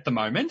America at the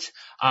moment,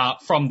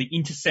 from The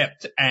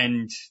Intercept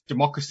and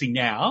Democracy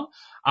Now!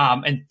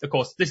 And of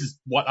course, this is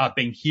what I've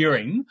been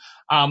hearing.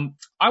 I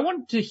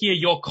wanted to hear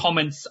your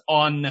comments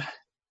on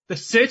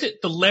the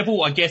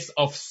level, I guess,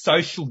 of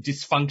social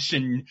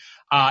dysfunction,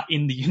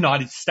 in the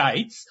United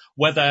States,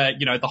 whether,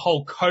 the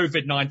whole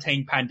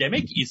COVID-19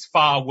 pandemic is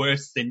far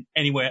worse than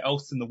anywhere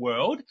else in the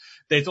world.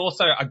 There's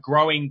also a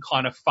growing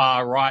kind of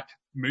far right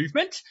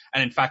movement.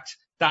 And in fact,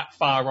 that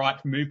far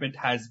right movement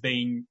has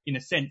been, in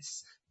a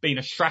sense, been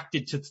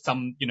attracted to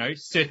some,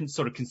 certain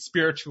sort of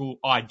conspiratorial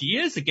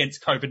ideas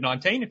against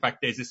COVID-19. In fact,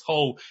 there's this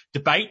whole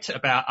debate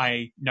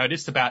I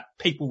noticed about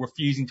people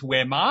refusing to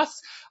wear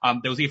masks.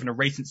 There was even a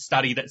recent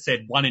study that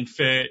said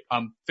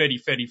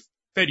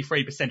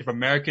 33% of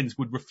Americans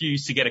would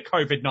refuse to get a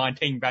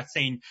COVID-19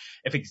 vaccine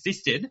if it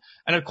existed.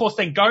 And of course,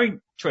 then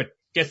going to, I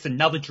guess,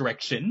 another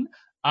direction,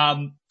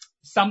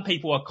 some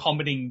people are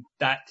commenting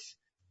that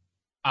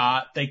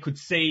they could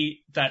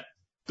see that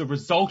the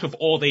result of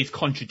all these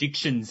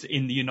contradictions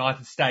in the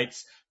United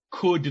States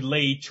could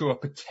lead to a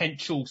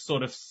potential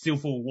sort of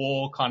civil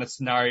war kind of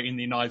scenario in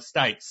the United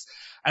States.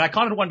 And I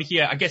kind of wanted to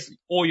hear, I guess,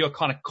 all your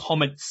kind of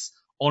comments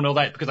on all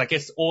that, because I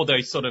guess all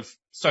those sort of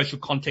social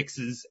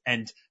contexts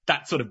and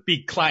that sort of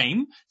big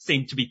claim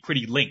seem to be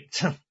pretty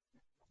linked.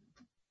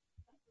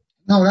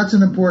 No, that's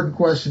an important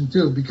question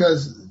too,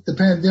 because the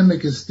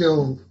pandemic is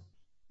still,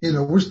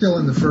 we're still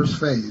in the first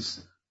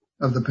phase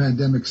of the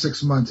pandemic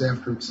 6 months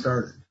after it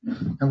started.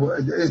 And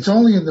it's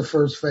only in the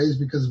first phase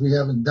because we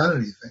haven't done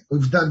anything.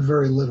 We've done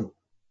very little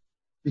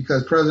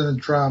because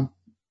President Trump,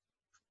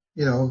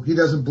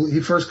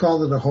 he first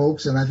called it a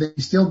hoax, and I think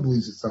he still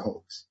believes it's a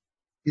hoax.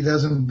 He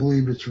doesn't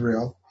believe it's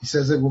real. He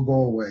says it will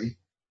go away.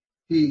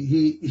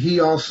 He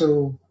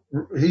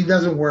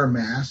doesn't wear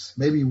masks.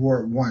 Maybe he wore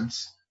it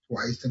once,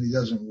 twice, and he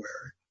doesn't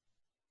wear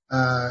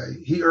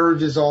it. He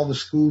urges all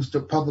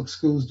the public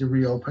schools to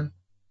reopen,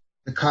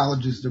 the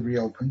colleges to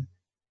reopen.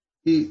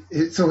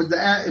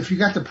 If you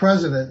got the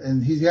president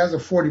and he has a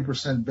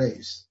 40%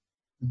 base,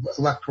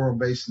 electoral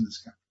base in this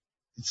country,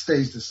 it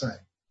stays the same.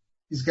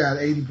 He's got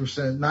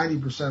 80%,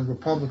 90%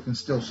 Republicans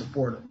still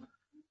support him.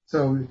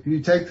 So if you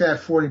take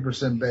that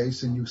 40%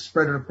 base and you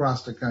spread it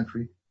across the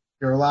country,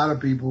 there are a lot of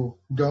people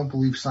who don't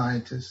believe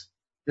scientists.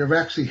 There are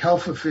actually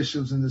health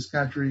officials in this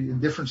country in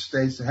different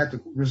states that had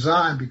to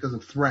resign because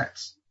of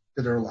threats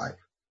to their life,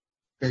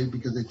 okay,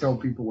 because they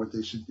told people what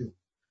they should do.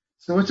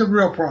 So it's a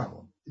real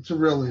problem. It's a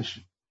real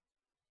issue.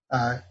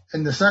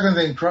 And the second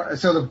thing,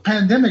 so the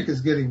pandemic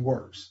is getting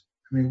worse.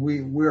 I mean,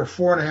 we're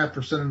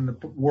 4.5%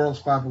 of the world's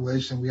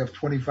population. We have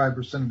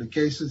 25% of the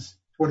cases,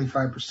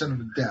 25% of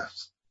the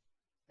deaths,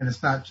 and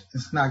it's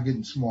not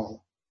getting smaller.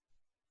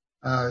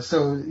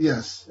 So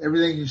yes,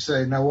 everything you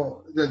say.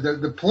 Now,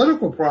 the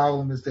political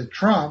problem is that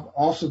Trump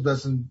also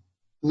doesn't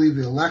believe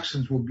the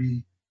elections will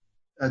be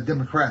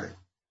democratic.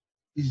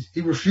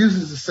 He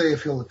refuses to say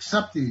if he'll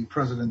accept the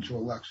presidential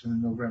election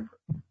in November.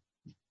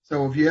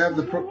 So if you have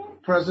the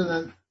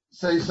president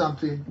say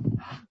something,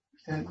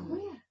 and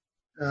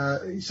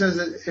he says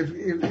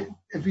that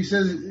if he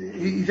says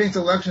he thinks the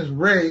election is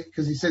rigged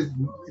because he said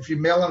if you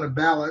mail in a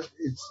ballot,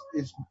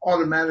 it's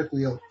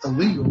automatically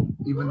illegal,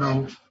 even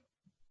though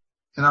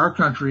in our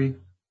country,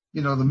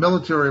 the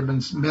military have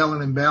been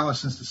mailing in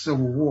ballots since the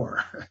Civil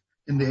War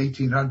in the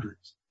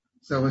 1800s.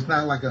 So it's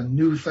not like a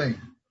new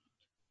thing.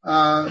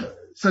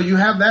 So you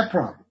have that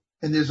problem,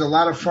 and there's a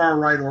lot of far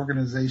right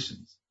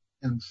organizations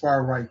and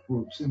far right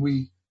groups, and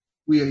we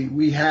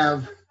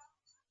have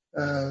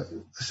a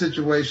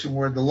situation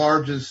where the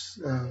largest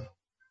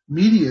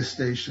media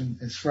station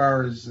as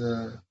far as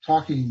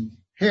talking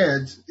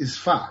heads is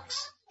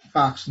Fox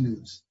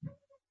News.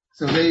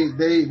 So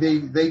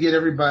they get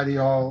everybody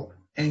all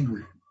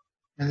angry,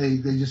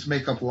 and they just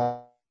make up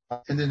lies.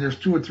 And then there's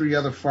 2 or 3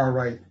 other far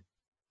right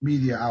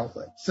media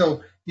outlets.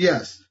 So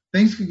yes,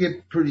 things could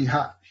get pretty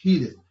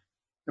heated.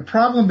 The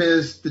problem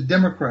is the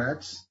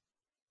Democrats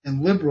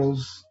and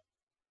liberals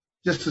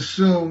just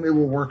assume it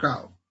will work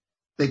out.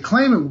 They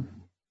claim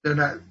they're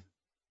not,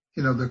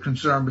 they're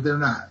concerned, but they're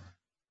not.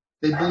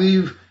 They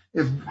believe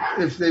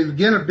if they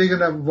get a big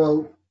enough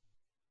vote,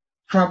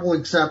 Trump will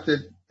accept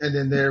it, and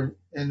then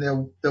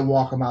they'll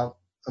walk him out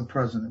of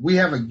president. We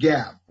have a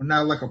gap. We're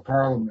not like a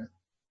parliament.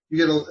 You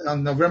get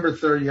on November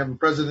 3rd, you have a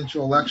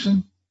presidential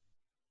election,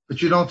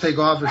 but you don't take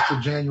office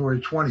till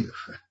January 20th.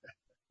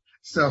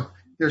 So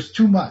there's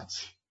 2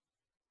 months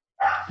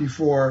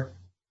before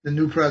the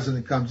new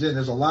president comes in.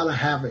 There's a lot of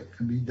havoc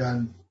can be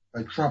done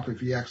by Trump if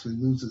he actually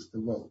loses the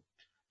vote.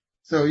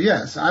 So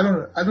yes, I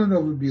don't know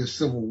if it would be a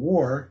civil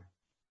war.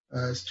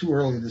 It's too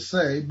early to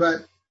say,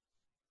 but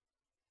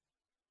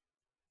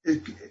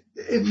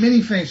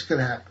many things could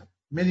happen.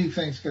 Many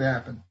things could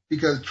happen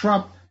because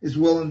Trump is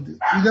willing.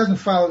 He doesn't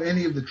follow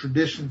any of the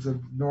traditions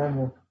of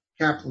normal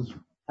capitalist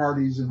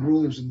parties and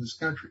rulers in this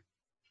country.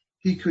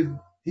 He could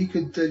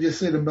just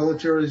say the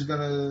military is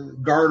going to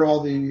guard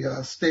all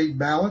the state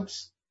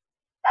ballots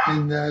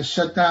and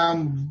shut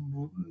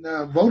down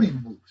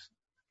voting booths.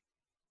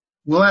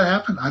 Will that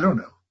happen? I don't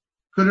know.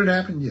 Could it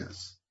happen?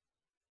 Yes.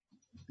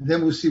 And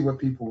then we'll see what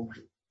people will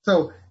do.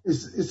 So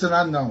it's an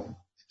unknown.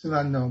 It's an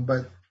unknown,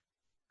 but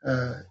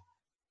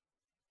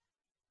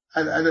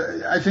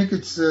I think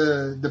it's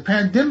the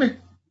pandemic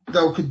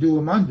though could do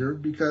him under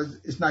because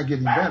it's not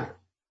getting better,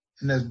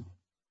 and as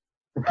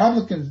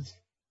Republicans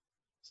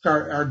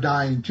are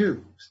dying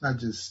too. It's not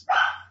just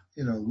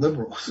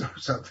liberals or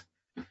something.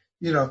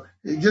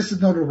 Just to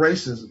know the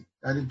racism.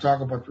 I didn't talk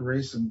about the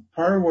racism.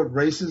 Part of what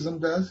racism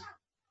does.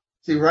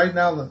 See, right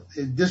now,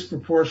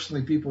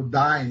 disproportionately people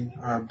dying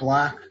are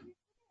black,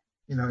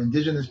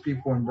 indigenous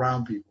people and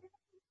brown people.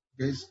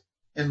 Okay?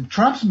 In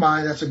Trump's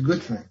mind, that's a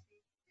good thing,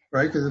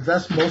 right? Because if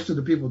that's most of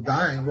the people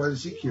dying, what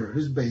does he care?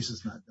 His base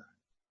is not dying.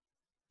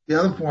 The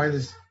other point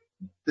is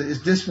that it's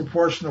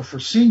disproportional for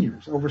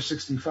seniors over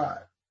 65.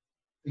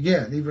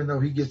 Again, even though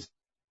he gets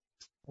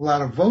a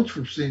lot of votes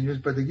for seniors,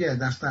 but again,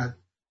 that's not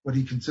what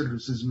he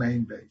considers his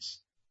main base.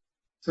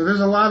 So there's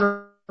a lot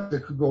of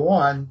that could go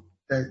on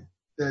that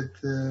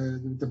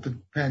the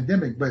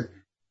pandemic, but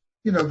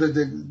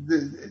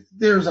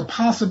there's a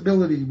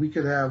possibility we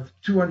could have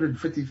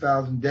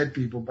 250,000 dead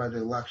people by the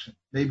election,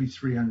 maybe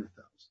 300,000.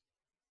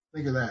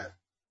 Think of that.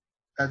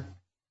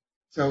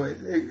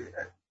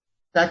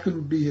 That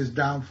could be his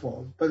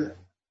downfall, but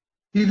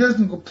he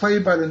doesn't play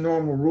by the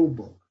normal rule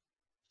book.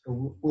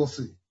 So we'll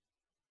see.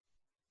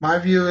 My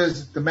view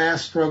is the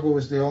mass struggle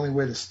is the only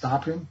way to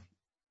stop him.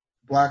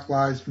 Black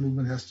Lives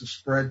Movement has to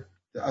spread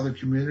to other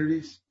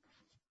communities.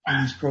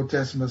 And these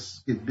protests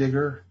must get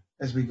bigger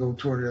as we go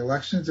toward the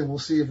elections, and we'll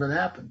see if it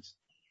happens.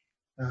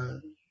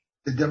 The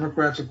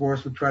Democrats, of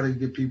course, would try to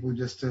get people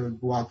just to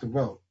go out to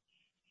vote.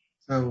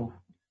 So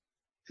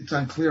it's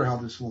unclear how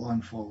this will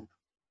unfold.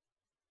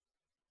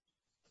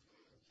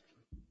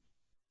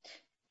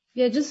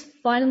 Yeah, just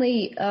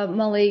finally,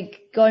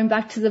 Malik, going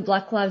back to the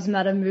Black Lives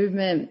Matter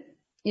movement,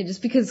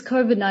 just because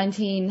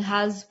COVID-19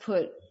 has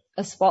put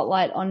a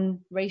spotlight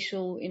on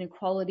racial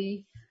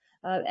inequality.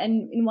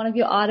 And in one of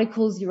your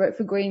articles you wrote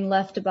for Green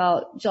Left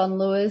about John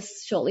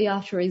Lewis shortly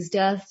after his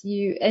death,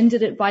 you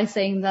ended it by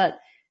saying that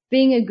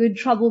being a good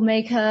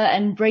troublemaker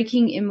and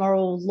breaking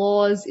immoral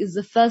laws is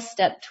the first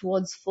step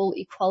towards full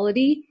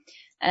equality,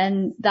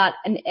 and that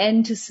an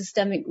end to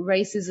systemic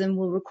racism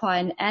will require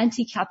an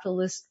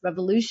anti-capitalist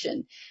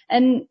revolution.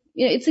 And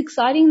it's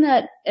exciting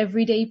that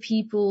everyday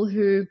people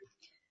who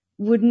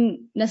wouldn't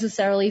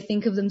necessarily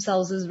think of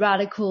themselves as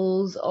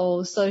radicals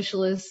or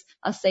socialists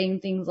are saying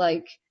things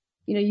like,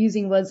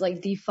 using words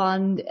like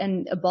defund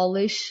and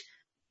abolish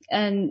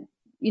and,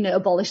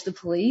 abolish the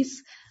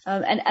police.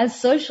 And as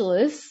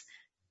socialists,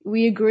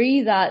 we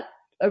agree that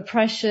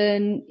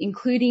oppression,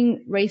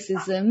 including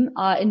racism,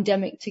 are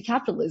endemic to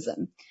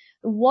capitalism.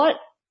 What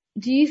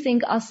do you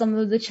think are some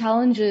of the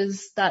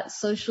challenges that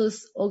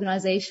socialist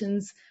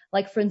organizations,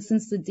 like, for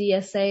instance, the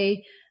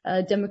DSA,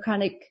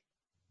 Democratic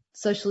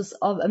Socialists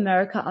of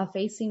America, are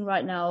facing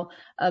right now?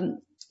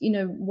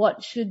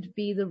 What should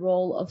be the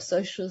role of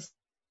socialists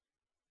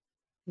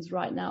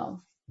right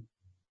now?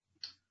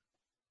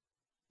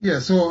 Yeah,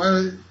 so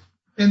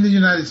in the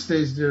United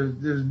States,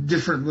 there's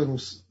different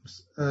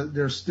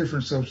there's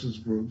different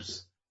socialist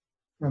groups,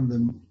 from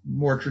the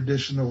more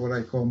traditional, what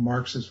I call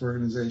Marxist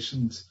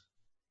organizations,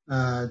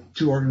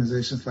 to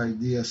organizations like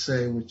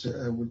DSA,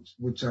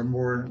 which are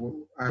more what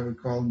I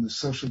would call in the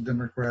social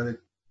democratic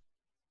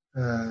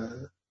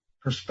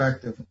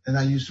perspective. And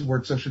I use the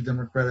word social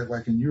democratic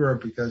like in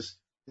Europe because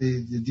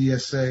the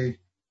DSA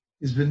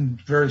has been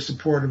very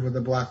supportive of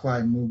the Black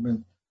Lives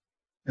Movement,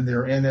 and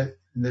they're in it,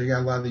 and they got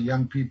a lot of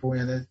young people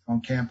in it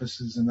on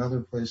campuses and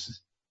other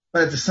places.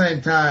 But at the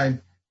same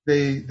time,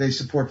 they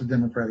support the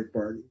Democratic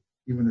Party,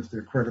 even if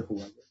they're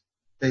critical of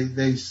it.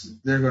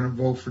 They're going to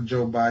vote for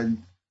Joe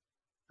Biden,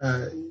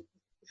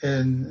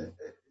 and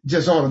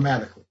just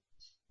automatically.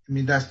 I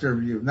mean, that's their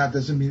view. That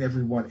doesn't mean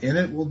everyone in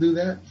it will do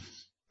that,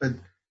 but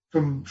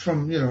from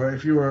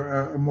if you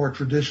are a more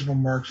traditional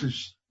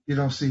Marxist, you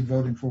don't see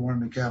voting for one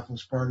of the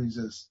capitalist parties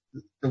as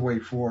the way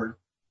forward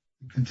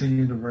to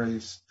continue to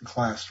raise the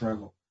class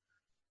struggle.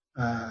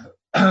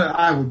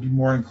 I would be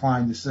more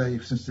inclined to say,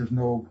 since there's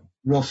no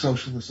real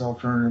socialist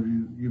alternative,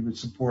 you would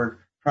support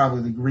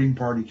probably the Green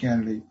Party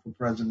candidate for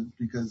president,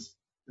 because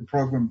the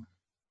program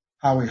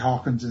Howie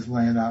Hawkins is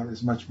laying out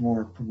is much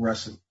more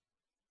progressive.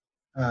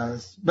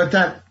 But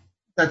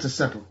that's a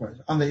separate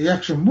question. On the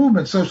actual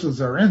movement,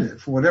 socialists are in it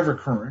for whatever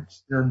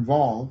currents. They're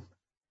involved.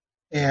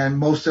 And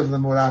most of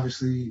them would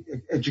obviously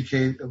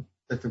educate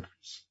that the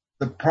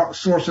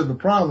source of the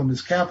problem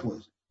is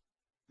capitalism.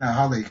 Now,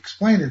 how they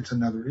explain it's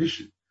another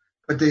issue.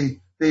 But they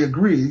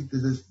agree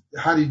that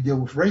how do you deal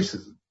with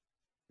racism?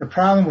 The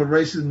problem with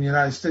racism in the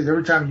United States,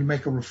 every time you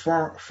make a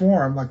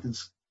reform like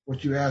this,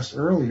 what you asked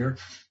earlier,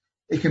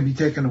 it can be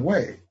taken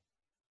away,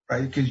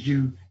 right? Because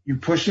you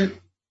push it,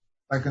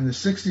 like in the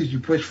 60s,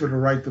 you push for the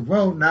right to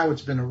vote. Now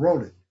it's been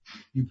eroded.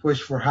 You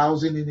push for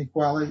housing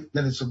inequality,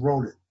 then it's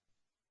eroded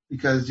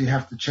because you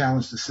have to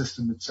challenge the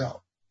system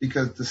itself,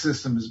 because the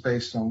system is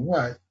based on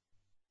what?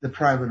 The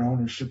private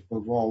ownership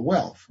of all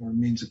wealth or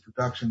means of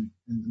production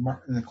in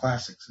the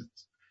classic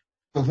sense.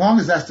 So as long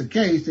as that's the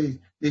case,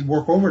 they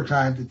work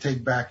overtime to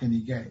take back any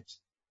gains.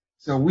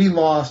 So we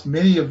lost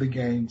many of the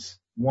gains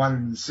won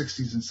in the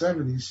 60s and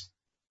 70s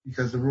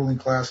because the ruling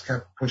class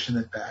kept pushing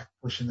it back,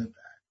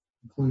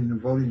 including the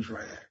Voting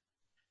Rights Act.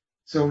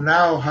 So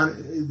now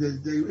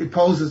it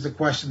poses the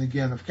question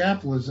again of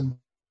capitalism.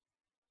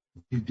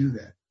 You do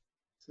that.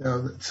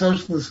 So the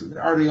socialists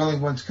are the only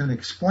ones who can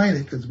explain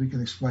it because we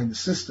can explain the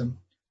system.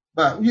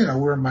 But,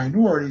 we're a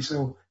minority,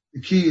 so the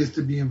key is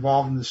to be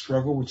involved in the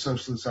struggle, which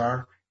socialists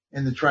are,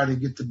 and to try to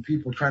get the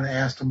people trying to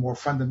ask the more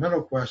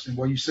fundamental question.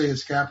 Well, you say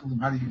it's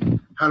capitalism.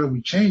 How do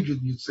we change it?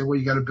 And you'd say, well,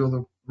 you got to build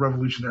a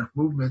revolutionary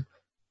movement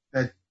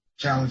that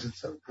challenges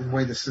the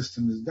way the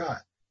system is done.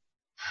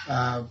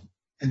 And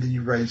then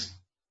you raise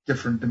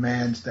different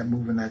demands that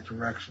move in that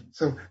direction.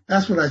 So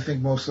that's what I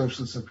think most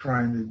socialists are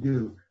trying to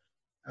do.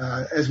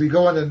 As we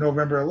go into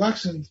November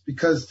elections,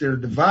 because there's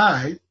a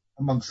divide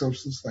among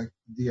socialists like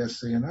the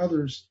DSA and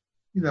others,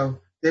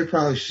 they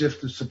probably shift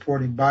to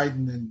supporting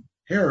Biden and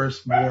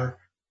Harris more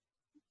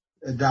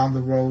down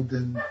the road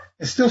and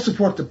still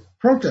support the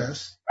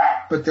protests,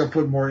 but they'll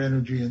put more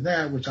energy in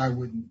that, which I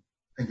wouldn't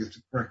think is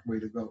the correct way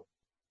to go.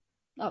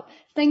 Oh,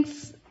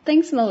 thanks,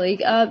 Malik.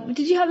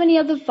 Did you have any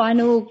other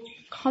final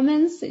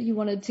comments that you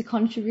wanted to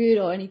contribute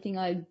or anything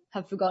I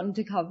have forgotten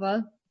to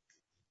cover?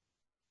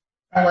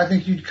 Oh, I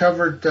think you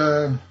covered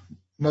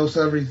most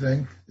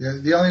everything.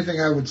 The only thing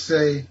I would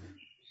say,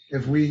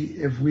 if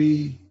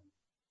we,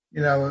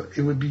 it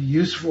would be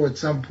useful at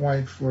some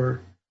point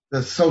for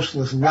the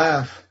socialist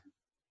left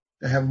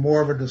to have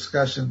more of a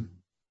discussion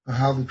on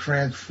how to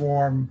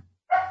transform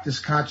this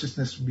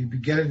consciousness we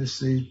beginning to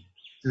see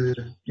to,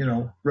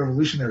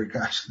 revolutionary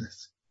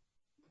consciousness,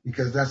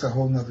 because that's a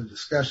whole nother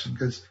discussion.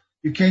 Because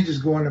you can't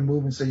just go on and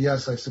move and say,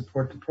 yes, I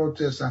support the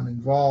protests, I'm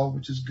involved,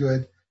 which is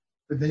good.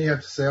 But then you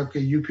have to say, okay,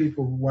 you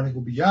people who want to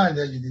go beyond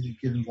that, you need to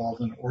get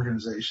involved in an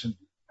organization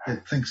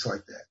that thinks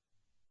like that.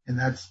 And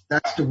that's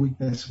the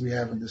weakness we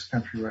have in this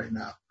country right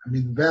now. I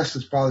mean, the best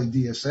is probably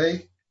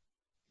DSA,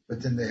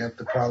 but then they have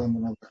the problem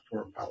of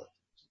electoral politics.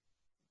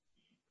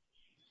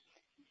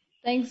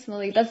 Thanks,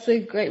 Malik. That's a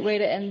great way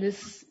to end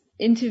this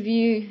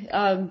interview.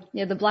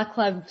 The Black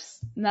Lives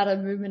Matter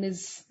movement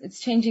it's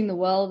changing the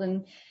world,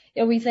 and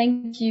we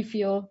thank you for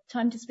your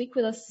time to speak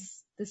with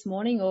us this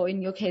morning, or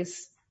in your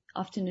case,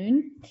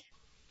 afternoon.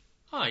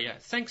 Oh yeah,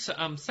 thanks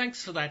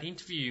for that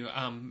interview,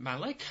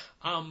 Malik.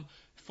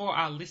 For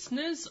our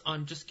listeners,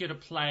 I'm just going to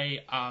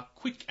play a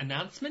quick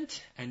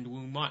announcement, and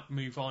we might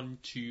move on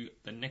to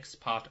the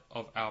next part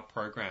of our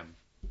program.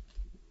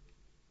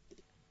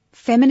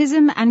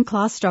 Feminism and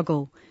class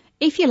struggle.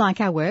 If you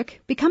like our work,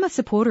 become a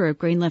supporter of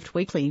Green Left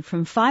Weekly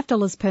from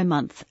 $5 per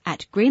month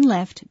at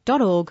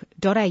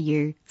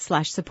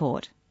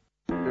greenleft.org.au/support.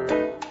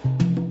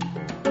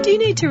 Do you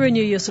need to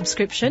renew your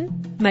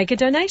subscription? Make a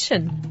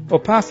donation. Or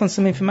pass on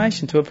some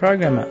information to a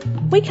programmer.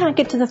 We can't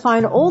get to the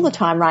phone all the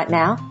time right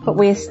now, but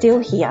we're still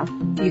here.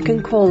 You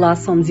can call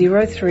us on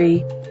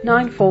 03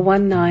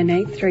 9419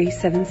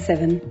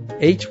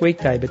 8377 each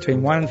weekday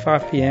between 1 and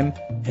 5 p.m.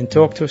 and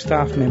talk to a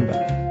staff member.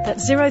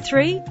 That's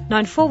 03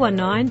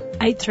 9419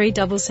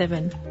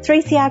 8377.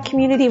 3CR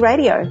Community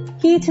Radio,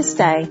 here to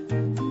stay.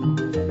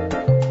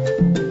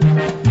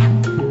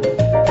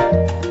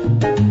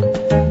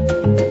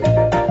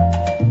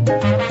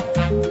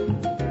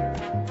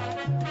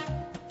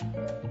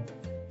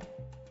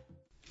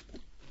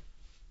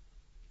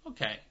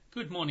 Okay,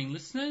 good morning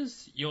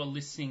listeners. You're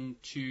listening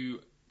to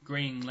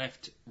Green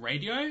Left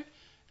Radio,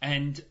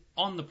 and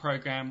on the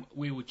program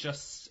we were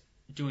just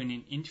doing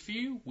an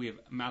interview with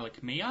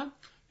Malik Mia,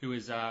 who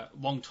is a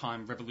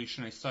long-time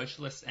revolutionary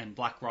socialist and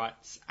black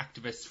rights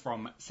activist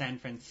from San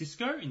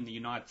Francisco in the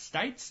United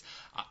States,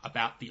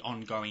 about the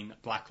ongoing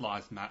Black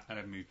Lives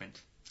Matter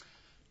movement.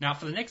 Now,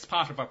 for the next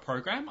part of our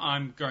program,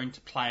 I'm going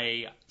to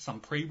play some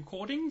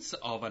pre-recordings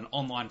of an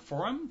online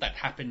forum that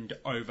happened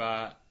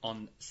over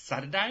on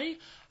Saturday,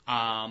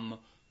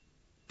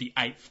 the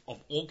 8th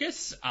of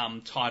August,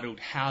 titled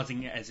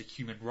Housing as a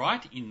Human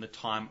Right in the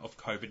Time of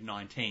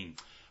COVID-19.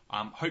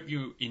 Hope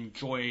you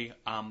enjoy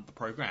the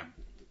program.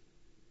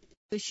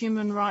 The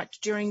human right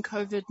during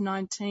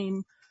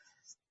COVID-19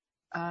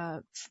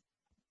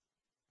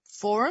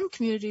 forum,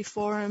 community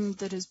forum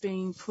that is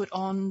being put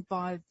on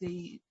by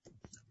the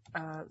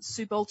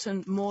Sue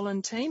Bolton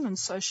Moreland team and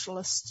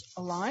Socialist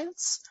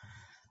Alliance.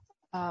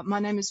 My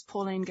name is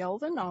Pauline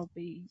Galvin. I'll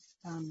be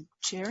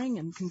chairing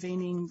and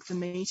convening the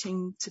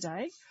meeting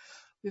today.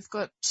 We've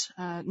got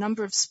a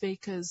number of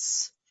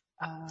speakers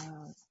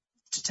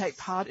to take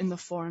part in the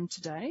forum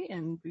today,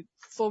 and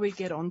before we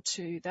get on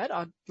to that,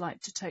 I'd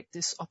like to take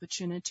this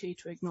opportunity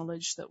to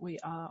acknowledge that we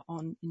are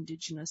on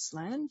Indigenous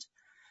land,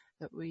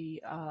 that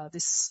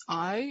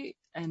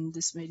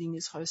this meeting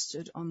is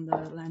hosted on the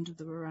land of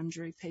the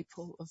Wurundjeri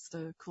people of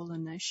the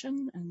Kulin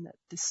Nation, and that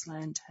this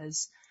land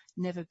has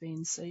never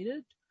been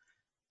ceded.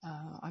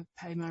 I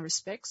pay my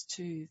respects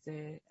to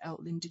their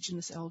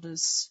Indigenous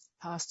elders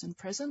past and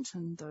present,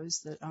 and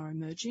those that are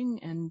emerging,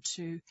 and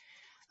to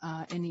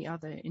any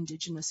other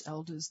Indigenous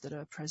elders that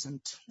are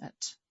present at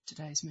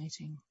today's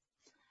meeting.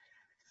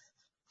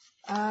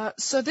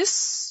 So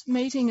this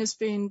meeting has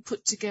been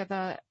put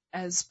together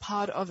as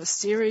part of a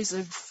series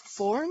of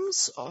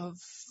forums of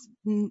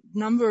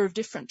number of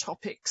different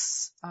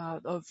topics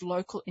of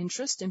local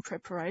interest in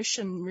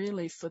preparation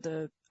really for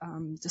the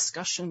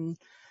discussion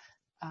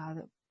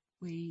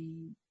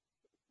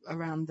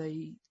around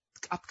the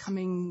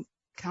upcoming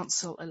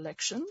council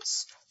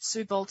elections.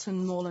 Sue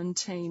Bolton Moreland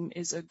team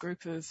is a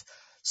group of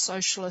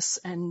socialists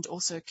and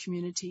also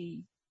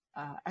community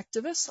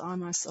activists. I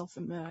myself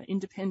am an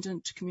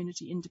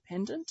community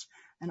independent,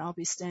 and I'll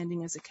be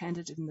standing as a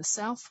candidate in the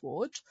South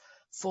Ward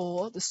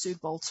for the Sue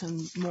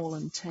Bolton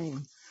Moreland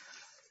team.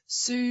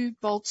 Sue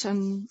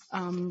Bolton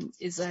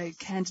is a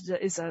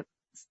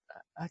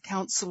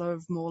councillor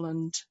of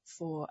Moreland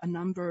for a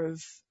number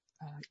of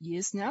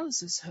years now.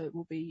 This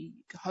will be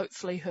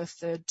hopefully her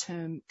third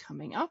term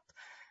coming up,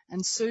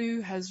 and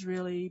Sue has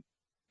really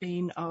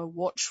been a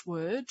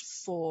watchword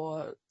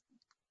for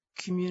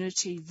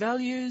community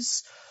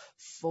values,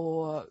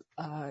 for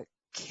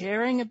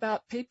caring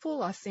about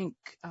people. I think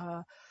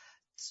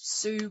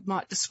Sue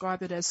might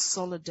describe it as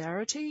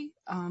solidarity,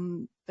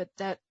 but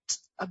that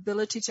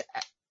ability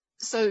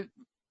so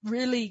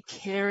really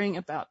caring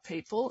about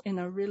people in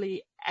a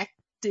really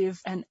active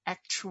and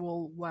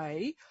actual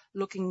way,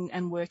 looking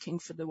and working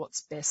for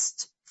what's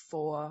best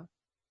for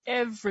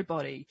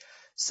everybody.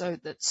 So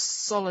that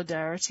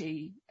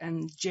solidarity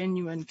and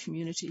genuine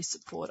community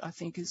support, I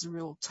think, is a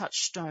real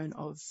touchstone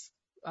of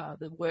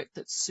the work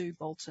that Sue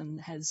Bolton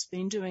has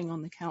been doing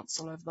on the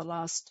council over the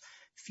last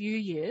few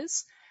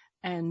years.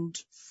 And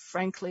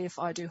frankly, if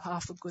I do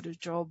half as good a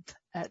job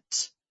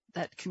at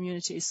that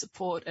community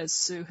support as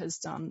Sue has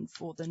done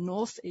for the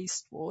North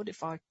East Ward,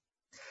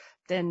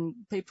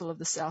 then people of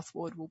the South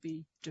Ward will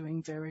be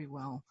doing very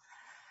well.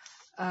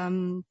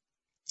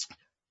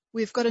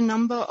 We've got a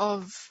number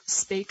of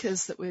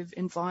speakers that we've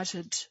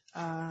invited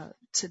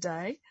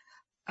today.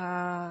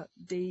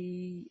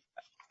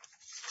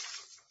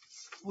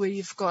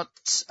 We've got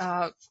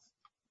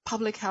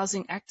public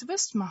housing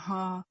activist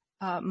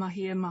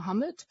Mahir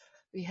Mohammed.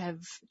 We have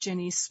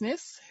Jenny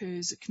Smith,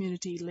 who's a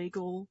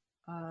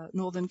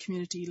Northern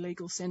Community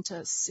Legal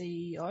Centre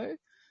CEO.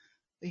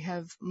 We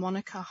have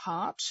Monica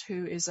Hart,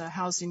 who is a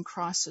housing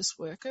crisis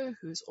worker,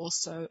 who is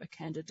also a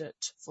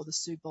candidate for the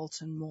Sue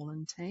Bolton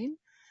Moreland team.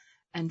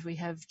 And we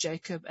have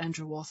Jacob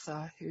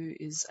Andrewatha, who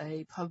is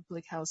a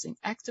public housing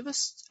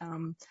activist.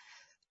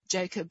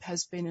 Jacob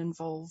has been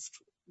involved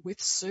with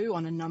Sue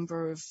on a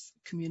number of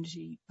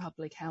community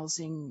public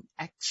housing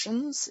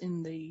actions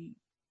in the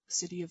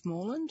city of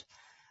Moreland,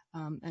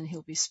 and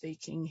he'll be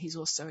speaking. He's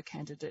also a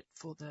candidate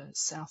for the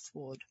South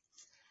Ward.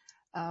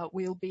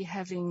 We'll be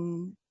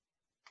having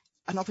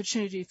an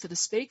opportunity for the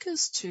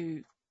speakers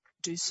to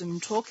do some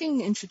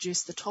talking,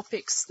 introduce the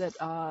topics that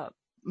are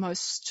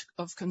most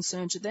of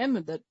concern to them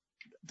and that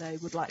they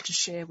would like to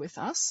share with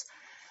us.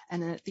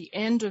 And at the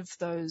end of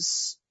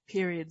those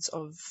periods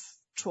of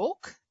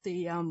talk,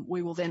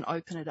 we will then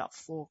open it up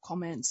for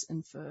comments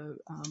and for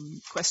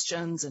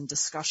questions and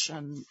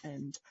discussion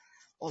and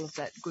all of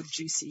that good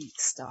juicy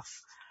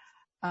stuff.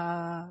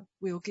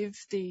 We'll give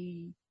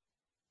the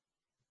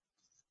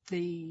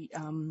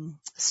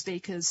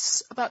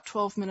speakers about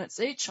 12 minutes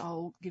each.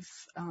 I'll give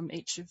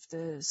each of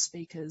the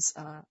speakers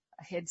a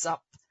heads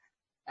up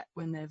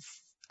when they've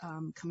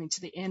coming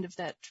to the end of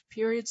that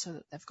period, so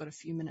that they've got a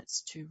few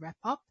minutes to wrap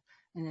up,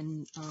 and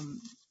then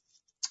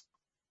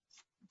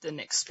the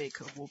next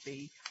speaker will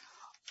be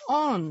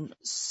on.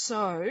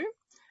 So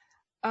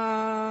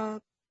I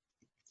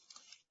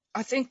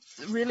think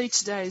really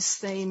today's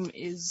theme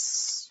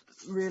is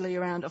really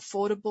around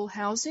affordable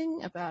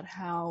housing, about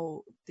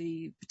how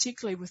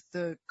particularly with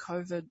the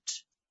COVID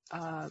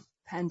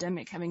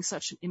pandemic having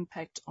such an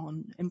impact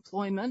on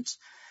employment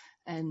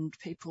and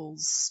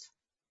people's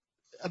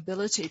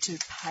ability to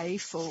pay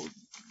for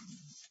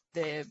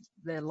their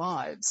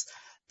lives,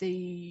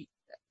 the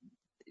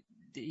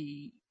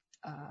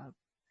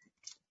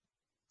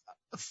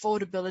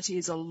affordability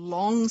is a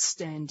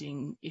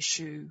long-standing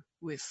issue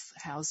with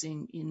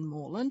housing in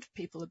Moreland.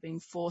 People are being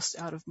forced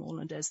out of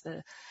Moreland as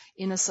the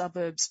inner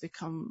suburbs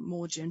become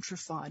more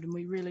gentrified, and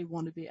we really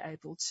want to be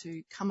able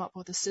to come up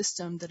with a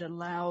system that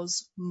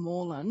allows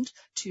Moreland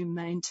to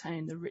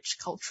maintain the rich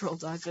cultural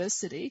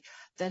diversity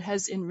that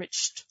has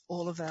enriched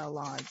all of our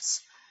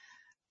lives.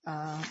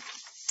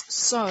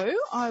 So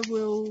I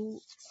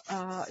will,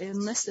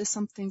 unless there's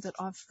something that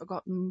I've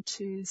forgotten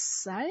to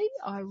say,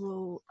 I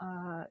will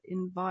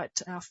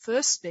invite our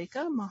first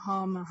speaker,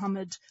 Maha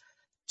Mohammed,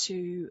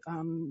 to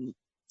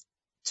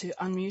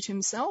unmute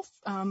himself.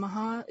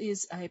 Maha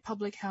is a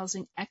public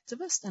housing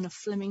activist and a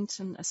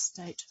Flemington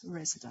estate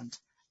resident.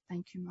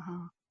 Thank you,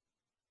 Maha.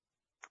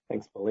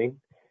 Thanks,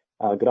 Pauline.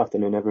 Good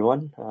afternoon,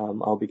 everyone.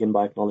 I'll begin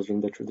by acknowledging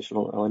the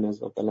traditional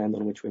owners of the land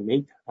on which we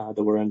meet,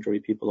 the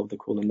Wurundjeri people of the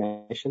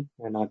Kulin Nation,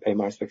 and I pay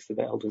my respects to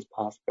the elders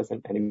past,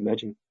 present, and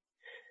emerging.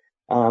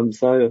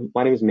 So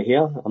my name is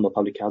Mahir. I'm a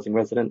public housing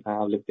resident.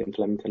 I've lived in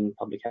Flemington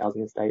Public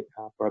Housing Estate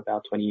for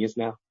about 20 years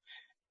now.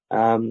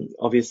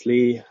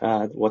 Obviously,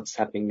 what's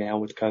happening now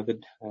with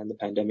COVID and the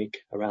pandemic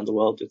around the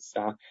world, it's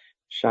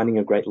shining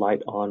a great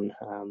light on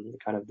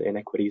kind of the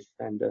inequities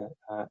and the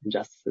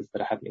injustices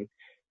that are happening.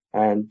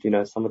 And,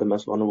 some of the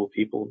most vulnerable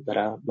people that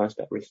are most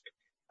at risk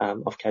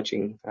of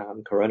catching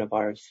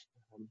coronavirus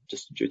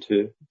just due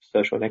to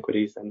social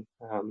inequities and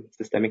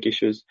systemic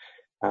issues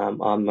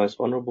are most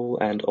vulnerable,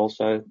 and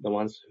also the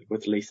ones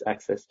with least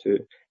access to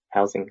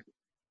housing.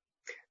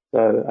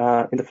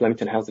 So in the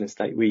Flemington Housing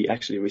Estate, we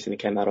actually recently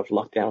came out of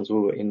lockdowns. We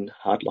were in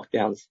hard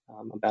lockdowns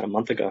about a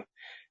month ago,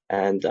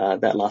 and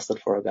that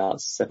lasted for about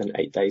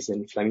 7-8 days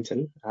in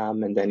Flemington.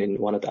 And then in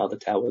one of the other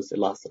towers, it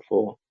lasted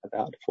for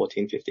about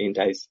 14-15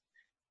 days.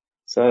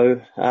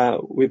 So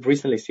we've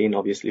recently seen,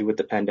 obviously, with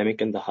the pandemic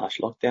and the harsh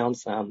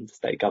lockdowns, the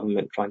state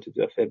government trying to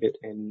do a fair bit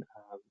in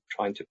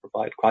trying to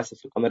provide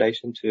crisis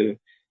accommodation to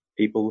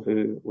people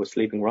who were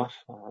sleeping rough,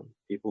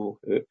 people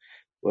who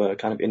were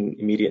kind of in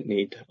immediate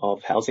need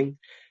of housing.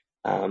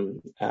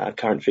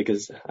 Current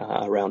figures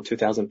are around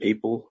 2,000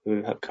 people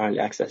who have currently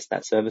accessed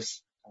that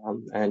service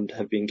and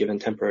have been given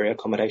temporary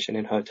accommodation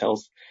in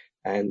hotels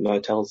and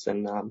motels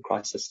and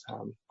crisis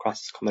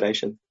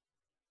accommodation.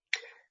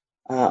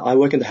 I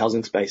work in the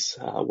housing space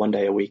 1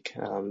 day a week,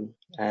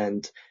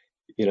 and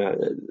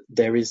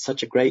there is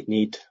such a great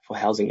need for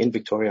housing in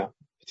Victoria,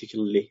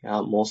 particularly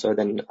more so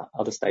than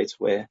other states,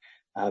 where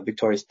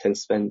Victoria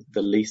tends to spend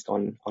the least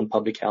on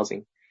public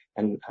housing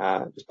and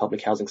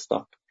public housing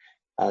stock.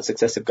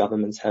 Successive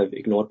governments have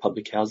ignored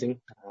public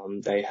housing.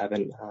 They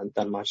haven't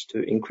done much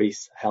to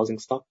increase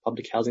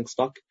public housing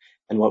stock,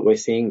 and what we're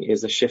seeing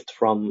is a shift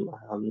from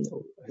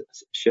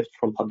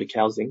public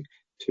housing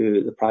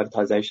to the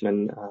privatization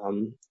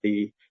and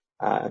the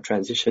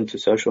transition to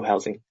social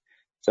housing.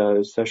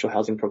 So social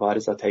housing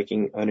providers are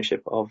taking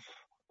ownership of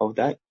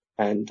that.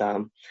 And,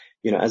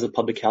 as a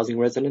public housing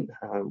resident,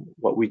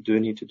 what we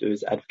do need to do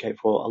is advocate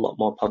for a lot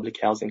more public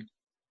housing.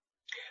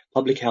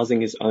 Public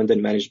housing is owned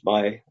and managed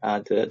by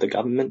the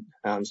government.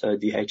 So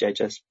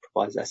DHHS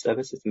provides that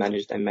service. It's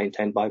managed and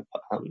maintained by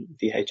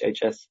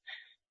DHHS.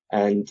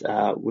 And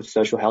with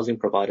social housing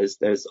providers,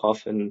 there's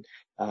often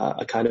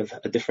a kind of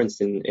a difference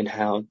in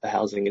how the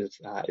housing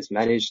is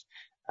managed.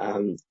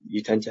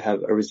 You tend to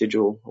have a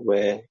residual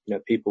where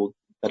people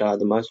that are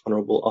the most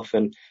vulnerable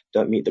often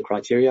don't meet the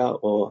criteria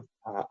or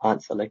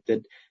aren't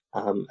selected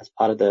as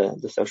part of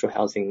the social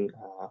housing,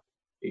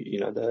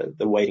 the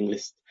waiting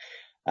list.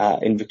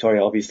 In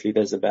Victoria, obviously,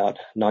 there's about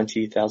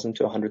 90,000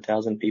 to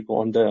 100,000 people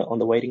on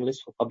the waiting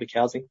list for public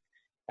housing,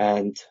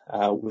 and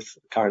with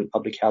current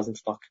public housing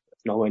stock,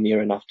 it's nowhere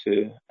near enough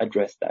to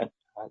address that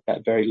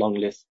very long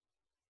list.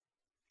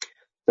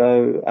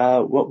 So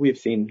what we've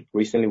seen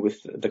recently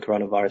with the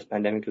coronavirus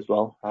pandemic as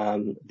well,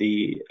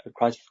 the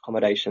crisis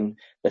accommodation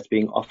that's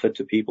being offered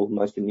to people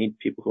most in need,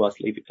 people who are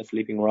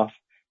sleeping rough,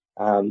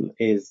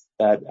 is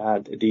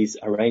that these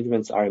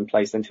arrangements are in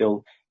place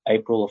until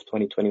April of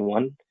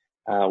 2021.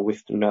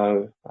 With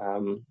no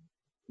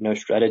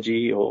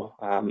strategy or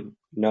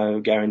no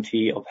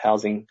guarantee of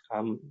housing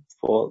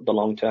for the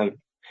long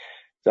term.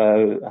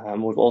 So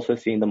we've also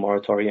seen the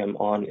moratorium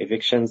on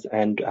evictions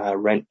and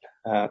rent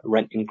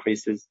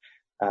increases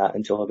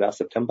until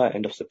about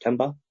End of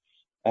September.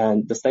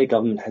 And the state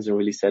government hasn't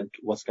really said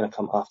what's going to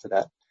come after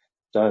that.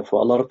 So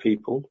for a lot of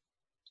people,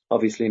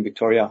 obviously in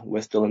Victoria,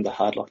 we're still in the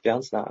hard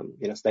lockdowns,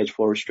 stage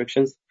 4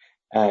 restrictions.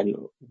 And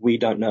we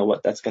don't know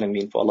what that's going to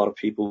mean for a lot of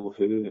people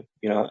who,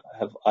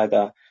 have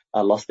either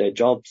lost their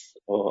jobs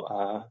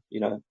or,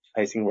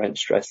 facing rent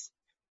stress.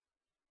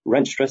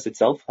 Rent stress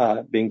itself,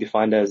 being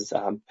defined as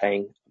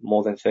paying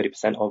more than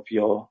 30% of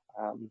your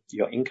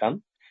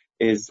income,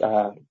 is,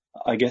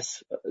 I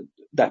guess,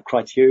 that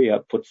criteria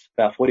puts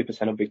about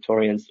 40% of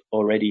Victorians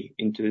already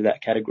into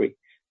that category,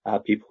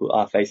 people who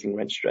are facing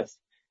rent stress.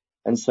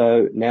 And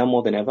so now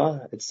more than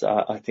ever, it's,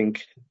 I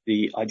think,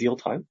 the ideal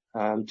time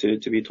to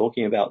be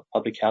talking about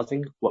public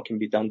housing, what can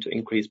be done to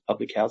increase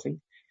public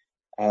housing.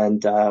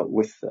 And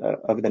with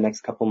over the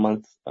next couple of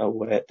months,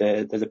 where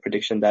there's a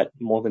prediction that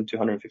more than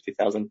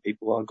 250,000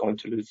 people are going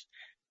to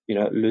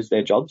lose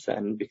their jobs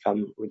and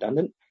become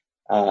redundant.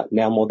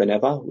 Now more than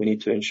ever, we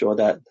need to ensure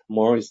that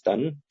more is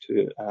done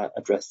to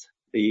address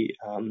the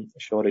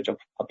shortage of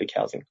public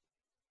housing.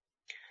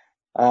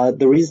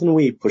 The reason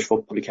we push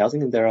for public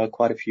housing, and there are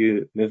quite a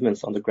few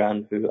movements on the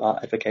ground who are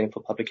advocating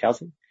for public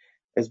housing,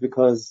 is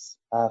because,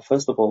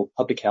 first of all,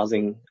 public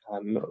housing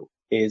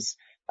is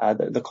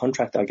the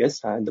contract, I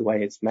guess, and the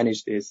way it's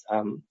managed is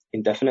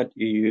indefinite.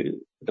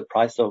 The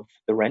price of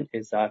the rent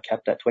is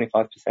capped at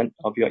 25%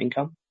 of your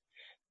income.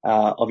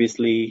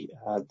 Obviously,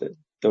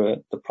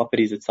 the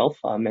properties itself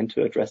are meant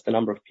to address the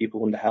number of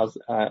people in the house,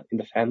 in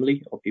the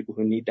family, or people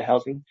who need the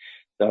housing.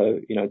 So,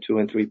 2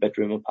 and 3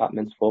 bedroom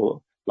apartments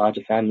for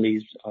larger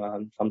families,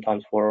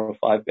 sometimes 4 or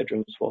 5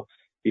 bedrooms for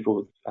people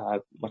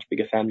with much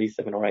bigger families,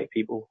 7 or 8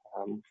 people,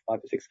 5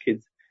 or 6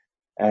 kids.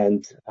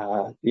 And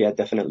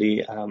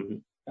definitely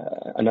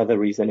another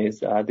reason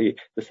is the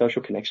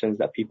social connections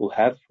that people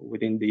have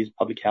within these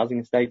public housing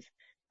estates,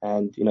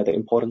 and the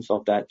importance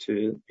of that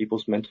to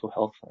people's mental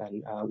health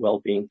and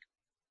well-being.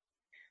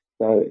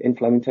 So in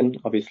Flemington,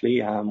 obviously,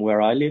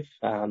 where I live,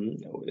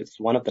 it's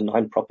one of the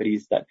 9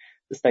 properties that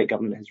the state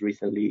government has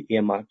recently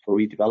earmarked for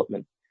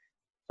redevelopment.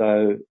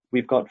 So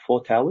we've got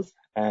 4 towers,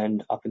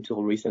 and up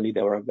until recently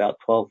there were about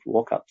 12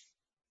 walk-ups.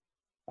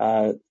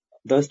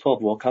 Those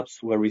 12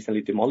 walk-ups were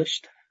recently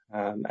demolished,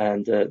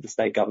 and the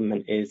state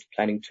government is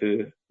planning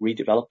to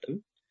redevelop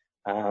them.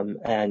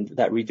 And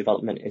that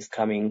redevelopment is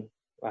coming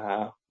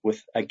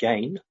with a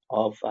gain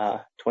of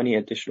 20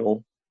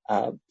 additional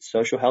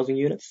social housing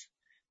units.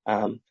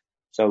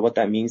 So what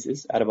that means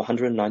is, out of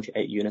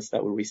 198 units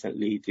that were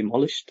recently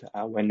demolished,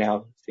 we're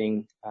now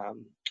seeing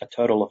a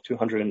total of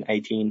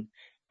 218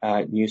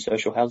 new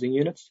social housing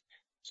units.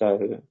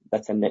 So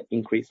that's a net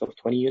increase of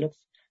 20 units.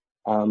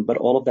 But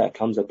all of that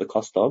comes at the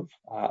cost of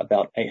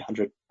about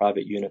 800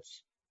 private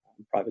units,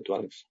 private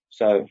dwellings.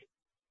 So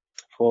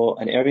for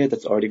an area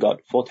that's already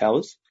got 4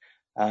 towers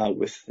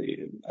with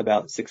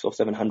about 600 or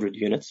 700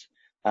 units,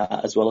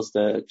 as well as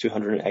the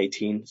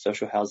 218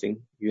 social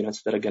housing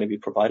units that are going to be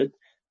provided,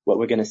 what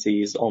we're going to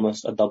see is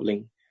almost a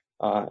doubling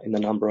in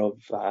the number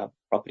of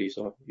properties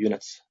or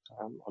units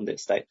on the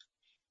estate.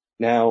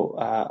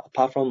 Now,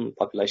 apart from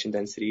population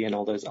density and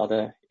all those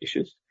other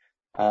issues,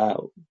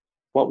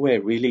 what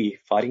we're really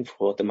fighting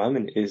for at the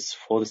moment is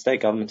for the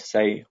state government to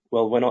say,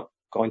 well, we're not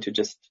going to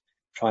just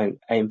try and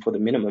aim for the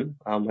minimum.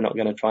 We're not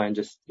going to try and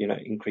just,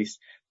 increase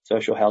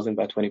social housing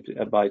by 20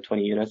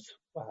 units.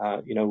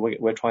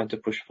 We're trying to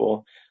push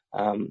for,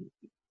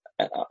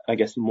 I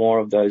guess, more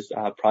of those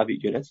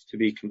private units to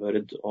be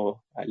converted,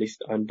 or at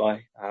least owned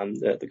by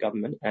the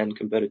government, and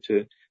converted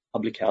to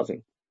public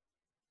housing.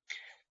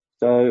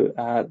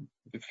 So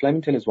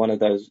Flemington is one of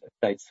those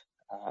estates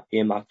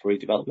earmarked for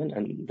redevelopment,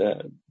 and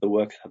the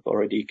works have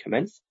already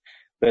commenced.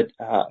 But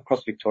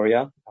across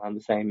Victoria,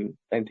 the same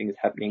thing is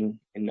happening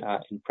in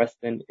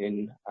Preston,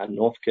 in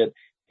Northcote,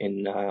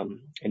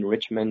 in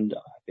Richmond,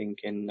 I think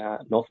in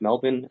North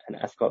Melbourne and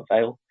Ascot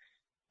Vale,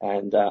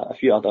 and a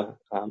few other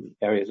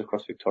areas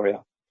across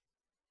Victoria.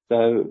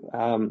 So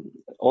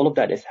all of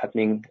that is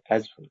happening,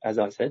 as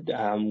I said,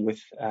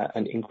 with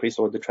an increase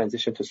or the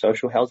transition to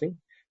social housing.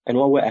 And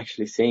what we're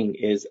actually seeing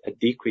is a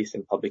decrease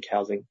in public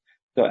housing.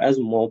 So as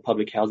more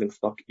public housing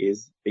stock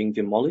is being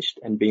demolished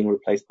and being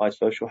replaced by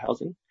social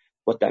housing,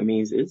 what that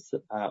means is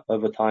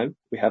over time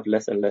we have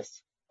less and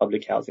less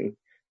public housing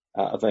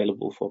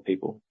available for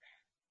people.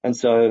 And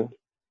so,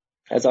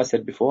 as I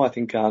said before, I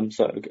think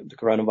so the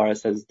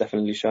coronavirus has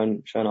definitely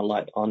shone a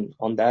light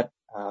on that.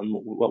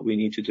 What we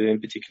need to do in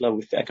particular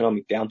with the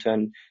economic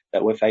downturn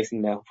that we're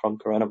facing now from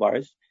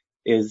coronavirus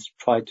is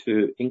try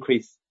to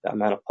increase the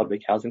amount of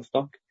public housing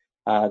stock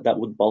that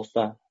would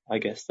bolster, I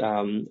guess,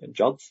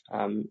 jobs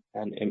and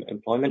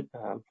employment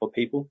for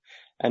people,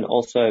 and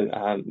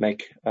also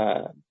make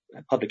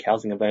public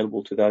housing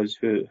available to those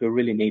who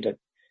really need it.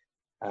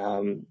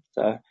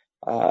 So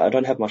I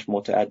don't have much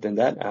more to add than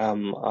that.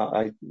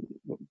 I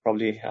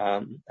probably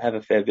have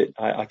a fair bit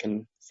I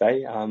can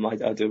say.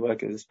 I do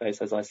work in this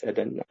space, as I said,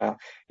 and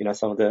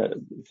some of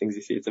the things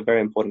you see, it's a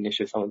very important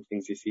issue. Some of the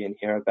things you see and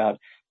hear about,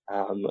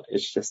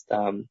 it's just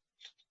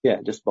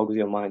just boggles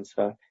your mind.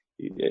 So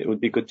it would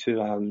be good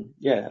to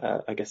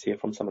I guess hear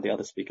from some of the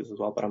other speakers as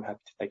well. But I'm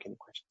happy to take any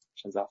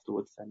questions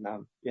afterwards, and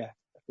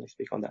definitely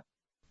speak on that.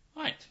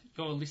 Right,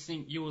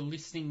 you were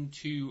listening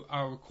to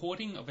a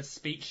recording of a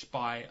speech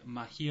by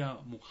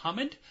Mahir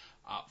Mohammed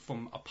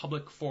from a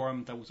public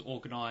forum that was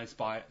organised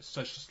by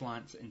Socialist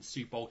Alliance and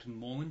Sue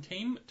Bolton-Moreland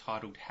team,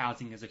 titled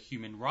Housing as a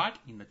Human Right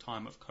in the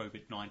Time of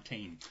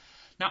COVID-19.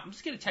 Now, I'm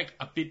just going to take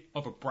a bit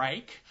of a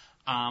break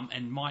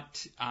and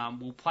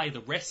we'll play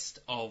the rest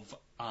of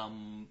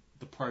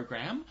the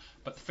program,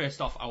 but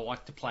first off, I would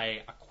like to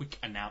play a quick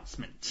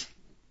announcement.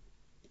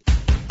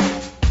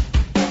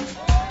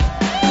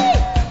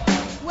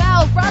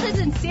 Well, brothers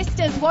and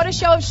sisters, what a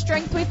show of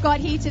strength we've got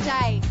here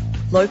today.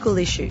 Local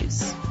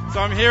issues. So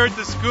I'm here at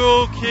the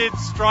School Kids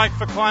Strike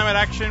for Climate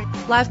Action.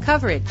 Live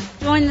coverage.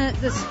 Join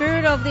the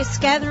spirit of this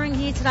gathering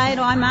here today at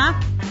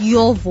IMAR.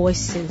 Your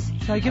voices.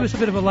 So give us a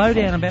bit of a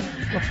lowdown about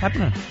what's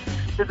happening.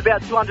 There's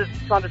about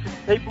 250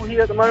 people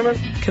here at the moment.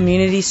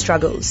 Community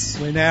struggles.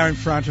 We're now in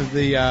front of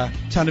the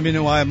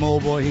Tundaminawaya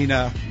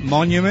Maulboyheenner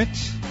Monument.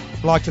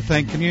 I'd like to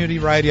thank Community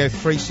Radio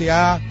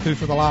 3CR, who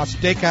for the last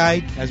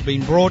decade has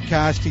been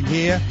broadcasting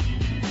here.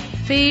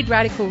 Feed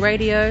Radical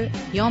Radio.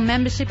 Your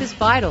membership is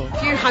vital. A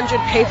few hundred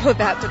people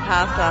about to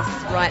pass us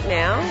right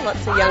now.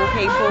 Lots of young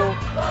people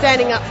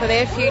standing up for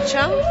their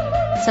future.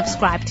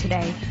 Subscribe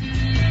today.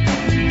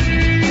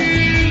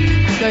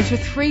 Go to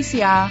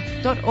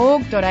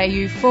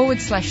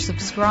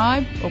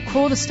 3cr.org.au/subscribe or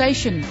call the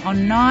station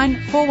on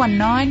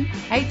 9419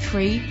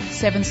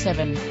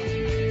 8377.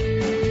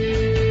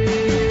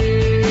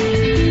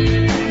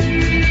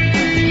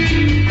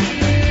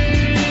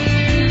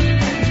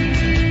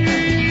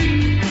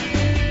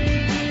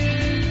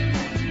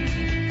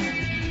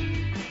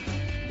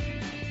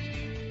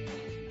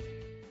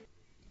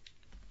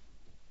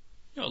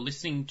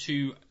 Listening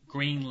to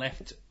Green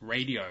Left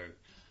Radio.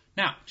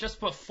 Now, just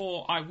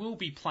before, I will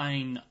be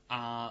playing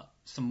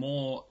some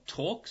more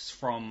talks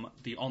from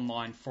the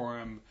online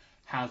forum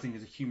Housing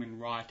as a Human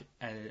Right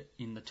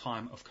in the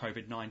time of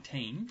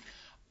COVID-19.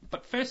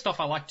 But first off,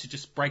 I like to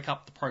just break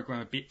up the program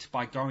a bit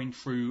by going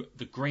through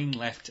the Green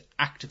Left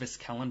activist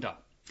calendar.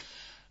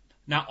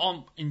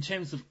 Now, in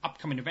terms of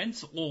upcoming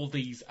events, all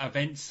these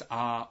events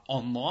are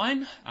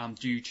online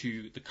due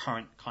to the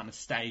current kind of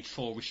stage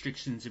 4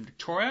 restrictions in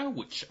Victoria,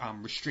 which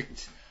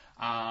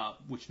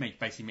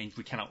basically means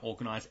we cannot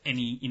organise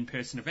any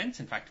in-person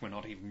events. In fact, we're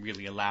not even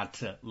really allowed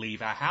to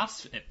leave our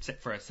house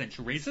except for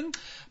essential reason.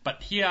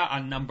 But here are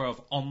a number of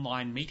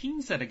online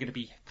meetings that are going to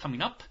be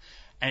coming up.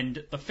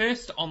 And the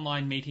first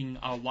online meeting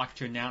I would like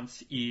to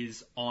announce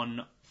is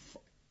on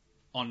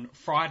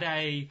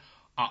Friday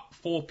at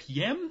 4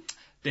 p.m.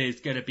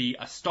 There's going to be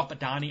a Stop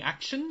Adani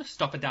action,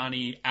 Stop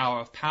Adani Hour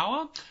of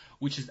Power,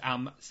 which is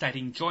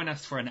stating, join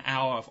us for an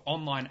hour of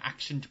online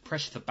action to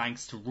pressure the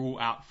banks to rule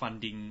out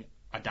funding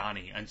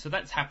Adani. And so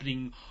that's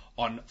happening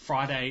on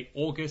Friday,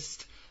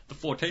 August the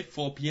 14th,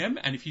 4 p.m.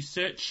 And if you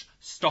search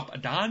Stop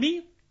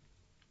Adani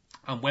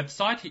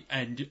website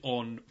and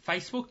on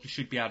Facebook, you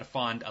should be able to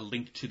find a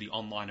link to the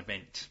online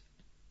event.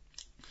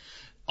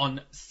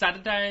 On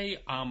Saturday,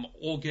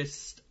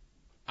 August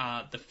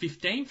the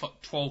 15th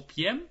at 12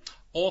 p.m,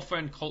 author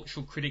and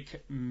cultural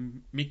critic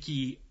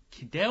Mickey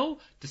Kidell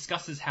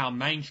discusses how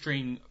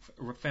mainstream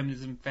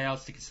feminism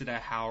fails to consider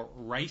how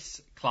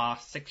race,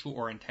 class, sexual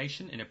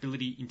orientation and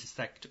ability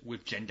intersect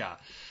with gender.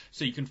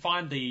 So you can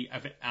find the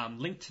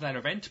link to that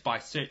event by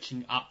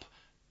searching up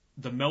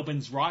the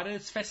Melbourne's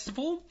Writers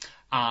Festival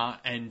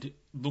and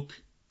look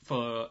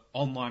for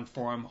online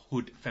forum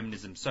Hood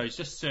Feminism. So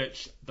just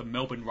search the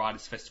Melbourne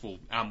Writers Festival,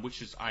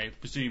 which is, I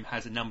presume,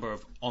 has a number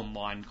of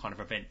online kind of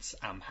events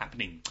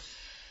happening.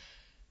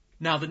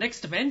 Now, the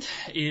next event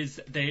is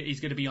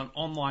going to be on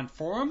online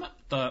forum,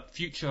 the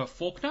Future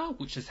Fawkner,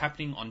 which is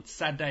happening on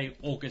Saturday,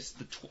 August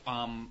the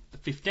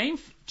 15th,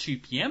 2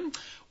 p.m,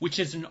 which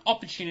is an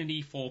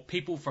opportunity for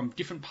people from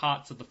different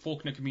parts of the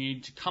Fawkner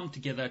community to come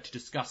together to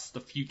discuss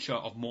the future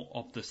of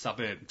the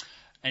suburb.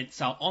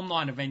 It's an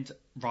online event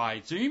via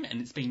Zoom,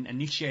 and it's been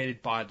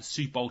initiated by the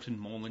Sue Bolton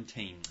Moreland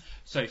team.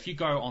 So if you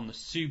go on the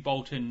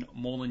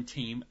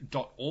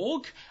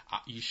SueBoltonMorelandTeam.org,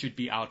 you should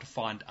be able to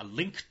find a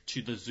link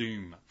to the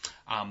Zoom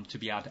to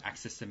be able to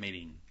access the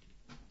meeting.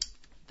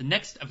 The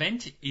next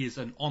event is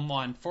an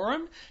online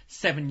forum,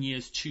 7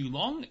 Years Too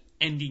Long,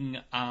 Ending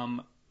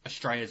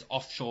Australia's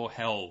Offshore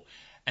Hell.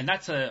 And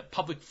that's a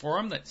public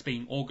forum that's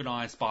being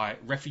organised by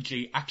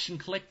Refugee Action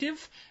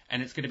Collective,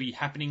 and it's going to be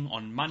happening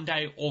on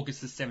Monday,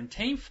 August the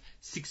 17th,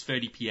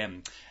 6:30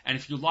 p.m. And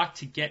if you'd like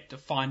to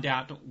find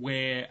out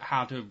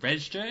how to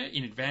register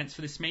in advance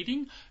for this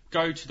meeting,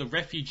 go to the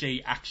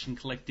Refugee Action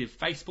Collective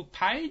Facebook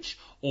page,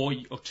 or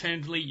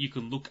alternatively, you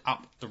can look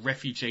up the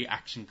Refugee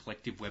Action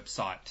Collective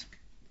website.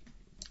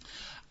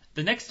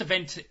 The next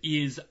event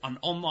is an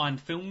online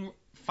film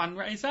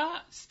fundraiser,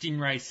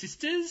 Stingray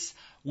Sisters,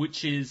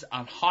 which is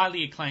a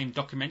highly acclaimed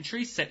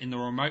documentary set in the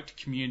remote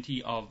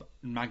community of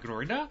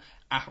Margarita,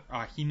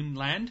 Arnhem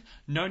Land.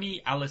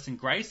 Noni, Alice and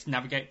Grace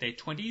navigate their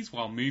 20s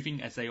while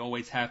moving, as they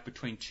always have,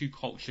 between two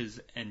cultures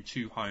and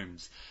two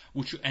homes.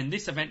 And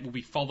this event will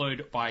be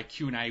followed by a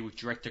Q&A with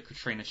director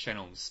Katrina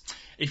Shennels.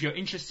 If you're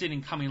interested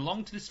in coming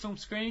along to this film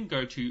screening,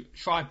 go to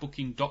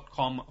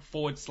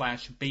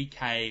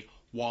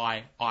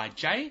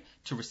trybooking.com/BKYIJ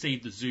to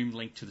receive the Zoom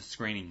link to the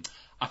screening.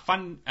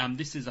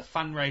 This is a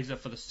fundraiser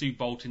for the Sue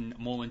Bolton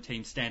Moreland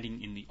team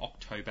standing in the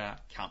October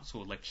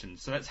council election.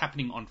 So that's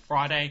happening on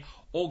Friday,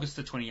 August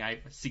the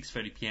 28th at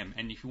 6:30 p.m.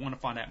 And if you want to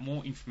find out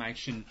more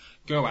information,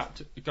 go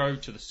to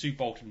the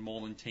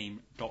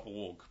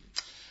SueBoltonMorelandTeam.org.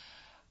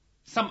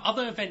 Some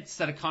other events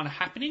that are kind of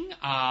happening,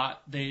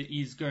 there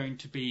is going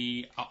to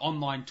be an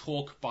online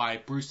talk by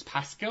Bruce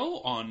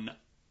Pascal on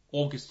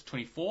August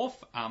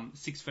 24th,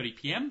 6:30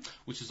 p.m,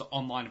 which is an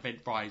online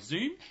event via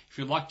Zoom. If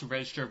you'd like to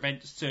register an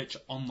event, search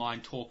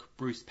online talk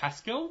Bruce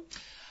Pascal.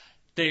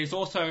 There's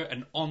also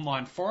an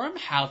online forum,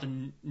 How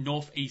the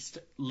North East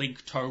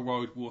Link Toll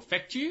Road Will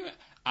Affect You.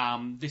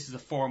 This is a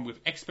forum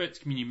with experts,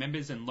 community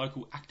members and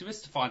local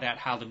activists to find out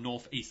how the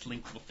North East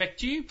Link will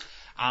affect you.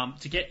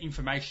 To get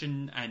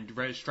information and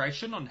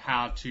registration on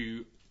how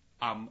to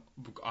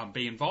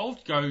be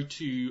involved, go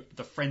to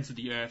the Friends of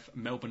the Earth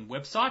Melbourne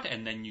website,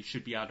 and then you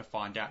should be able to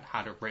find out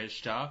how to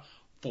register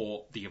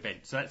for the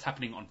event. So that's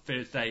happening on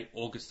Thursday,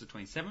 August the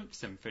 27th,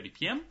 7:30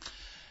 p.m.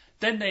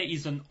 Then there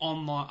is another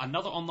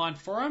online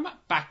forum,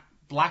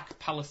 Black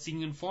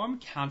Palestinian Forum,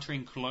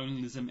 Countering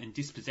Colonialism and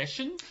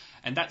Dispossession,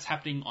 and that's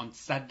happening on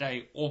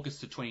Saturday,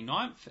 August the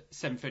 29th,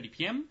 7:30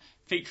 p.m,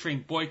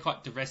 featuring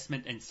Boycott,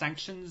 Divestment and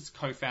Sanctions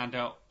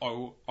co-founder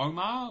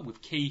Omar,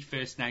 with key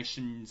First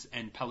Nations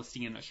and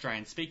Palestinian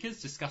Australian speakers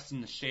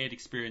discussing the shared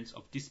experience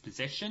of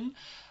dispossession,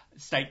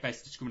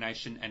 state-based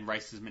discrimination and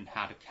racism and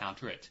how to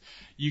counter it.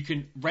 You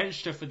can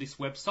register for this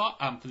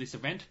website, for this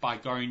event, by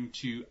going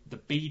to the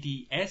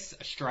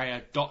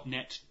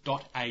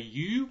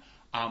bdsaustralia.net.au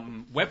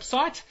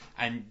website,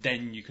 and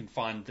then you can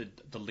find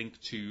the link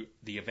to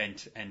the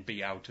event and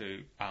be able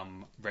to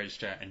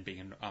register and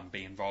be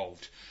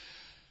involved.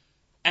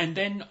 And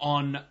then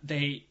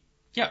I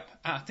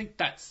think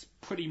that's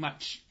pretty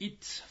much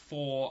it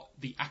for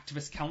the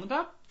activist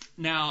calendar.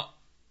 Now,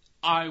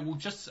 I will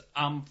just,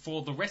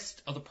 for the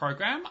rest of the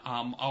program,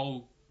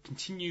 I'll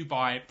continue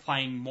by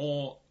playing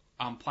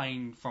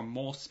from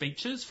more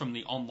speeches from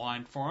the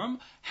online forum,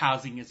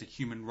 Housing as a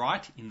Human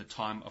Right in the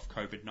Time of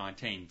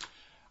COVID-19.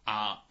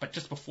 But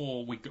just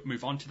before we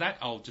move on to that,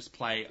 I'll just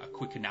play a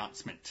quick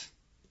announcement.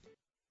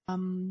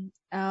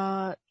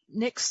 Our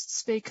next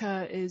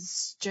speaker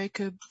is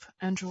Jacob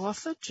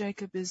Andrew-Offord.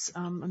 Jacob is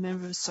a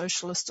member of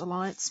Socialist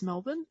Alliance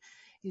Melbourne.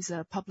 He's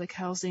a public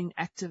housing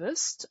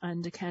activist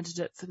and a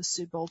candidate for the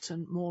Sue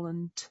Bolton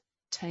Moreland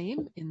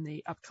team in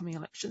the upcoming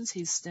elections.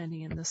 He's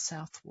standing in the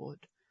South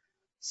Ward.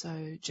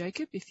 So,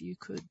 Jacob, if you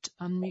could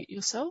unmute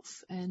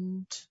yourself,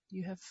 and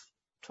you have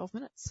 12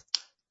 minutes.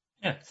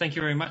 Yeah, thank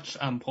you very much,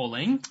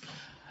 Pauline.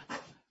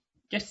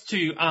 Just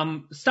to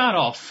start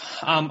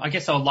off, I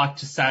guess I would like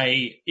to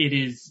say it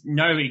is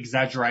no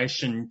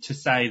exaggeration to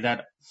say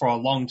that for a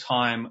long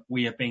time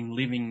we have been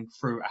living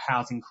through a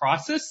housing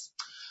crisis,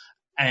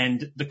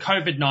 and the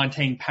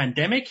COVID-19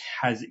 pandemic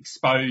has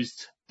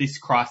exposed this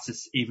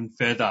crisis even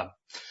further.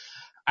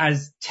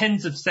 As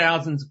tens of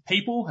thousands of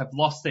people have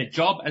lost their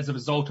job as a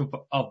result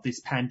of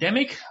this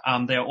pandemic,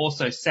 there are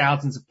also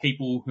thousands of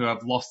people who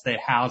have lost their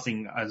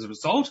housing as a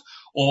result,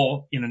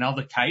 or in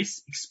another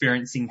case,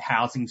 experiencing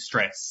housing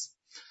stress.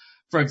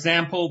 For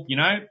example,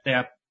 there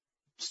are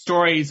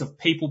stories of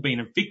people being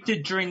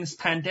evicted during this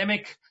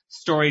pandemic,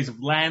 stories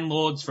of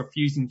landlords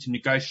refusing to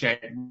negotiate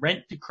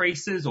rent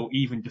decreases or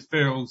even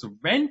deferrals of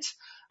rent.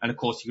 And of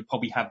course, you could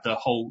probably have the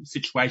whole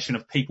situation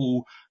of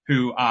people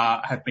who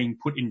have been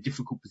put in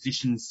difficult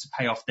positions to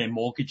pay off their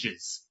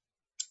mortgages.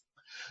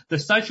 The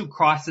social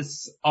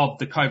crisis of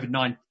the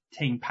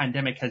COVID-19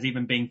 pandemic has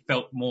even been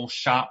felt more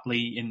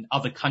sharply in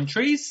other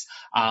countries,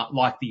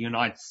 like the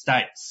United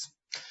States.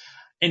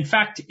 In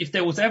fact, if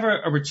there was ever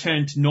a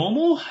return to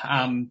normal,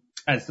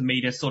 as the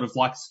media sort of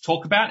likes to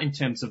talk about in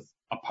terms of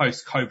a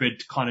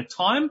post-COVID kind of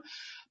time,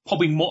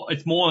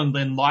 it's more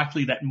than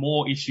likely that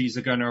more issues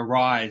are going to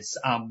arise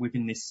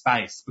within this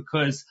space,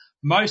 because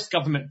most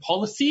government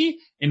policy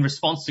in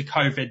response to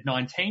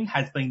COVID-19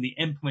 has been the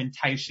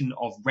implementation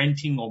of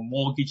renting or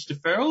mortgage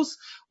deferrals,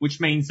 which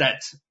means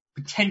that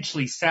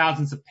potentially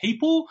thousands of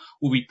people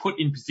will be put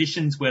in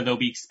positions where they'll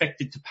be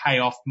expected to pay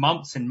off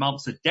months and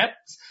months of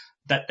debts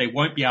that they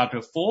won't be able to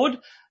afford.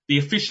 The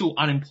official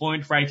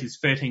unemployment rate is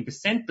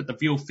 13%, but the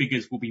real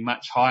figures will be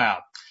much higher.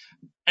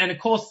 And of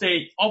course,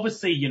 there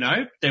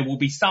will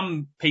be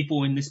some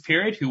people in this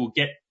period who will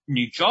get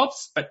new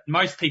jobs, but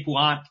most people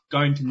aren't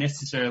going to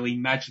necessarily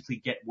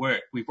magically get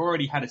work. We've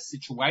already had a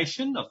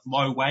situation of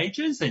low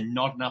wages and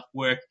not enough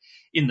work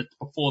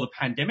before the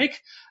pandemic.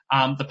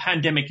 The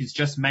pandemic is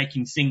just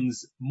making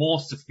things more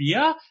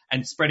severe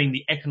and spreading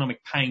the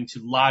economic pain to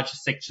larger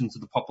sections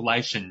of the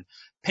population.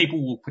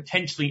 People will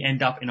potentially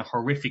end up in a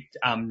horrific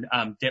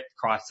debt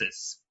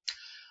crisis.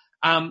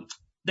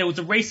 There was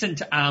a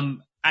recent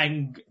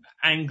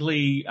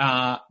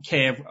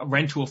Anglicare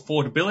rental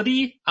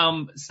affordability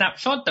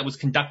snapshot that was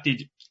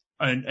conducted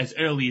as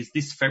early as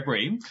this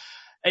February.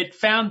 It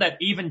found that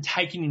even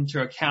taking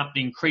into account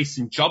the increase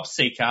in job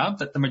seeker,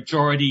 that the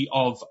majority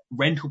of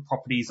rental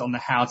properties on the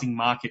housing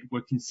market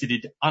were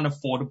considered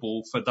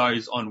unaffordable for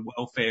those on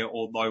welfare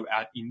or low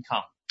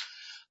income.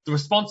 The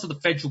response of the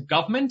federal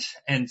government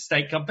and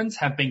state governments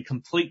have been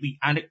completely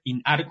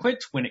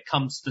inadequate when it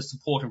comes to the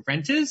support of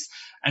renters,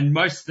 and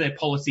most of their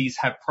policies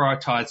have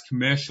prioritised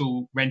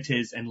commercial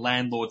renters and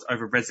landlords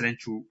over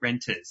residential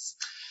renters.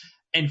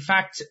 In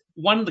fact,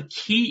 one of the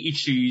key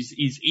issues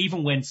is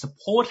even when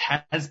support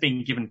has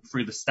been given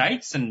through the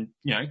states, and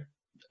a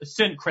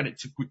certain credit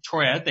to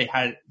Victoria,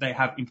 they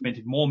have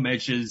implemented more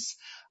measures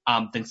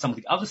than some of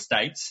the other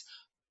states.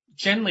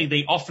 Generally,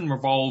 they often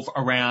revolve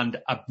around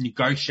a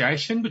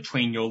negotiation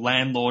between your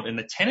landlord and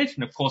the tenant.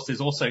 And of course,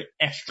 there's also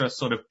extra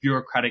sort of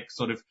bureaucratic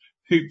sort of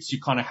hoops you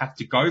kind of have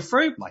to go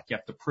through, like you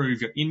have to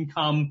prove your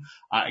income,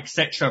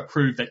 etc.,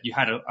 prove that you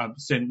had a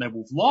certain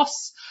level of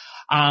loss.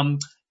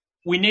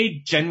 We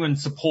need genuine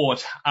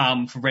support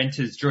for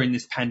renters during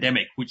this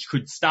pandemic, which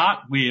could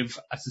start with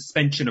a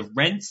suspension of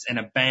rents and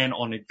a ban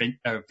on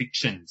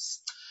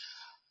evictions.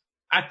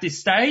 At this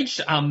stage,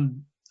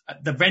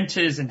 The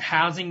Renters and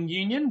Housing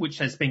Union, which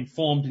has been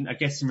formed, in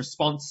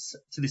response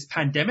to this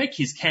pandemic,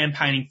 is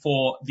campaigning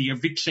for the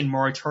eviction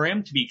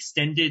moratorium to be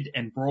extended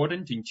and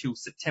broadened until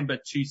September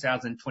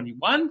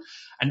 2021.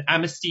 An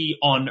amnesty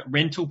on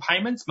rental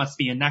payments must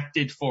be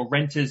enacted for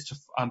renters to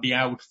be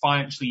able to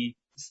financially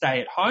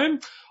stay at home.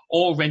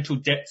 All rental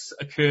debts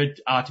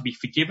incurred are to be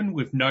forgiven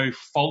with no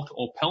fault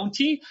or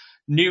penalty.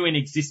 New and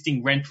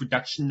existing rent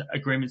reduction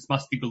agreements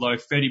must be below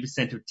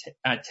 30%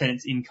 of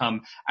tenants'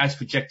 income as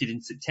projected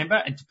in September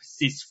and to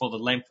persist for the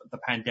length of the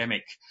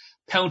pandemic.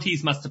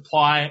 Penalties must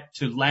apply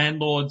to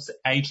landlords,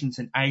 agents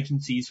and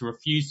agencies who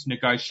refuse to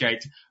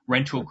negotiate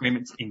rental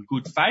agreements in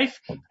good faith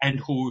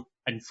and who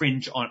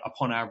infringe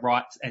upon our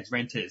rights as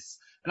renters.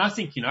 And I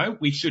think,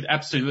 we should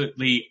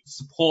absolutely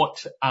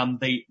support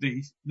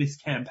this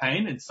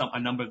campaign and a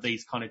number of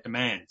these kind of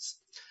demands.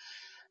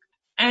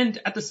 And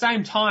at the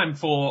same time,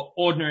 for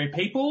ordinary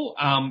people,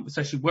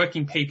 especially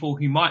working people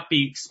who might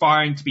be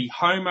aspiring to be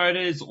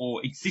homeowners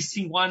or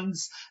existing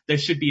ones, there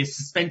should be a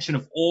suspension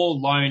of all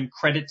loan,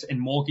 credit and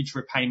mortgage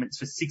repayments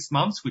for 6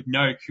 months with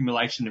no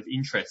accumulation of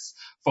interest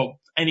for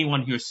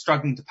anyone who is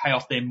struggling to pay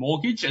off their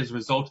mortgage as a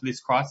result of this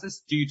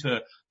crisis due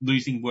to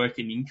losing work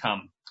and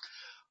income.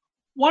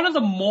 One of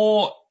the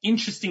more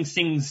interesting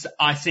things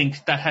I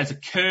think that has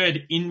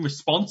occurred in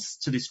response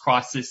to this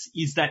crisis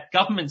is that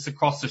governments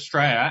across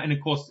Australia, and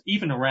of course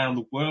even around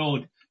the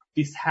world,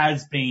 this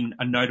has been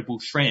a notable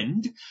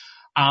trend.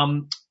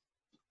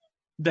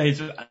 They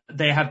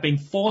have been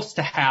forced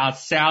to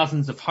house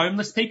thousands of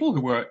homeless people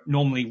who were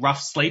normally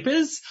rough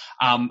sleepers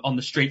on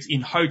the streets in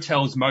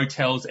hotels,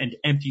 motels and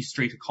empty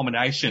street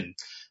accommodation.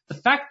 The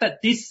fact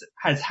that this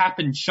has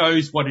happened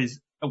shows what is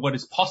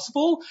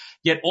possible,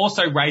 yet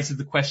also raises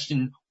the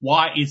question,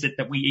 why is it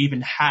that we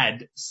even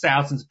had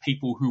thousands of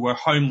people who were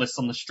homeless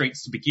on the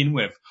streets to begin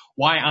with?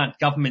 Why aren't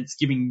governments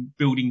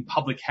building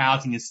public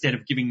housing instead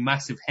of giving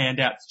massive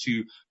handouts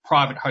to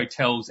private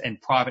hotels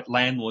and private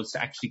landlords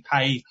to actually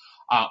pay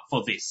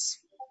for this?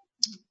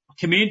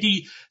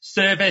 Community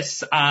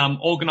service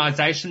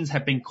organisations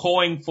have been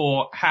calling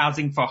for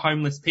housing for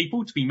homeless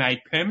people to be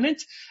made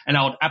permanent, and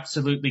I would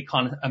absolutely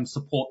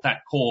support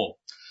that call.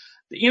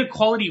 The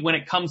inequality when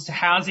it comes to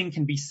housing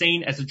can be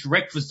seen as a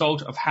direct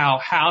result of how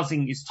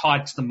housing is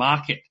tied to the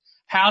market.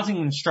 Housing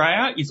in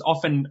Australia is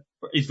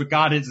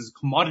regarded as a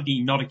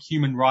commodity, not a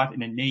human right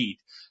and a need.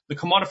 The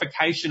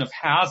commodification of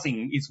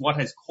housing is what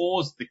has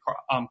caused the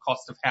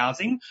cost of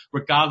housing,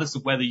 regardless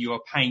of whether you are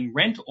paying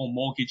rent or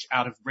mortgage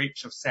out of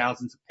reach of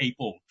thousands of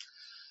people.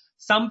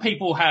 Some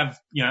people have,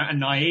 a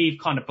naive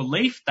kind of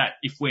belief that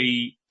if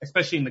we,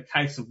 especially in the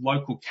case of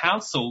local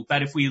council,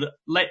 that if we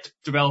let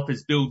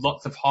developers build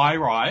lots of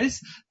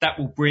high-rise, that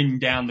will bring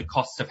down the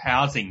cost of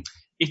housing.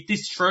 If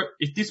this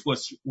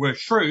were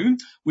true,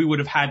 we would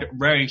have had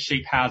very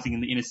cheap housing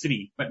in the inner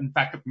city. But in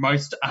fact,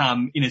 most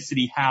inner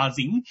city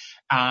housing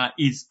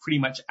is pretty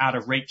much out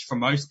of reach for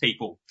most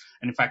people.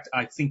 And in fact,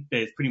 I think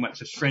there's pretty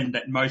much a trend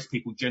that most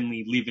people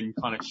generally live in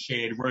kind of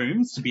shared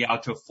rooms to be able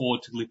to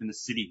afford to live in the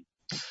city.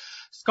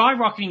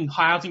 Skyrocketing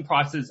housing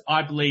prices,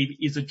 I believe,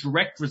 is a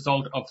direct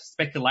result of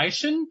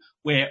speculation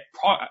where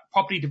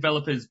property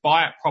developers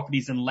buy up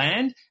properties and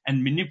land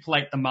and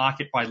manipulate the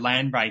market by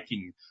land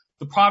banking.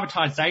 The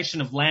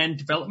privatisation of land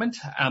development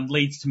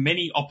leads to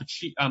many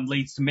opportunities.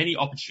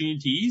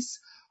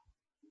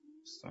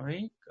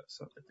 Sorry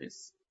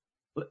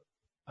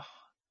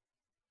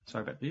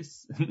about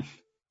this.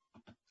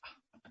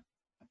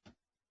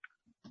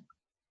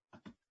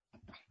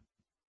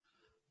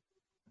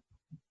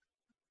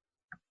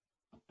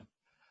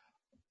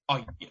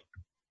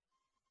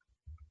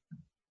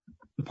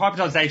 The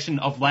privatisation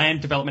of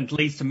land development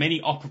leads to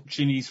many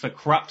opportunities for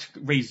corrupt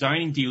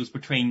rezoning deals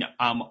between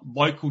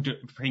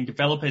between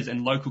developers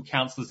and local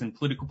councillors and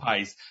political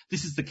parties.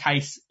 This is the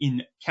case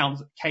in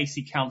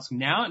Casey Council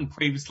now and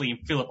previously in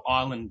Phillip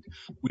Island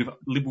with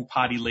Liberal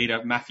Party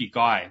leader Matthew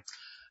Guy.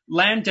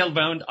 Land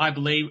development, I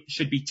believe,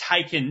 should be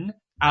taken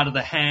out of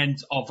the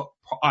hands of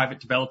private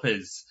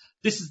developers.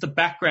 This is the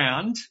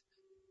background.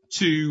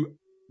 Sorry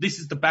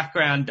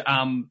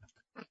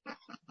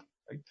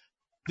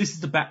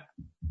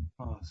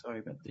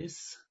about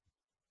this.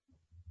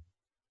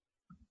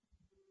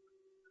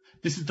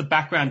 This is the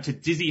background to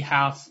dizzy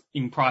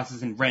housing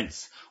prices and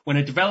rents. When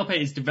a developer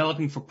is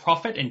developing for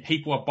profit and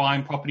people are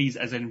buying properties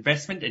as an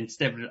investment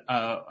instead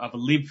of a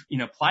live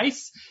in a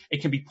place,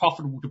 it can be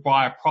profitable to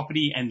buy a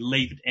property and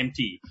leave it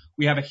empty.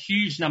 We have a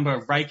huge number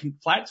of vacant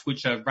flats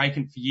which are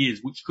vacant for years,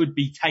 which could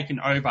be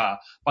taken over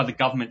by the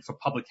government for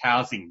public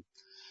housing.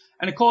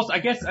 And of course, I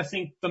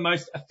think the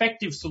most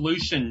effective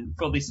solution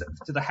for this,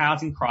 to the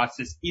housing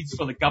crisis, is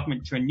for the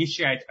government to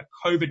initiate a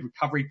COVID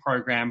recovery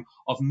program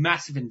of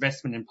massive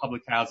investment in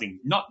public housing,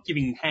 not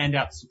giving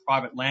handouts to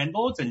private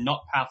landlords and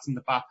not passing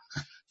the buck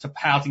to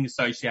housing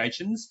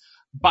associations,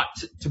 but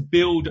to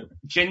build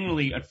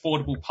genuinely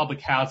affordable public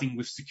housing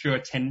with secure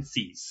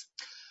tenancies.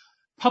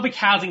 Public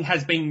housing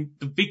has been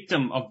the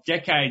victim of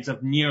decades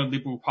of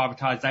neoliberal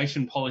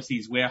privatisation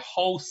policies where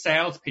whole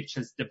sales pitch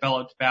has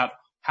developed about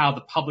how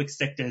the public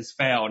sector has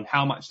failed and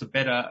how much the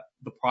better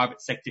the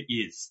private sector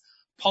is.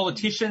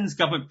 Politicians,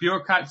 government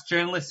bureaucrats,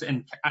 journalists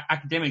and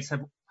academics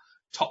have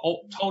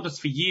told us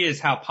for years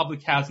how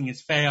public housing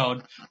has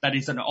failed, that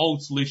is an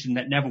old solution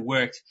that never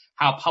worked,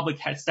 how public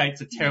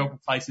estates are terrible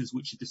places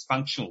which are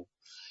dysfunctional.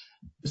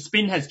 The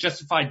spin has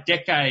justified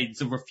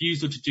decades of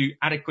refusal to do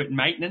adequate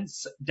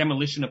maintenance,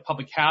 demolition of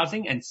public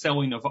housing and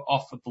selling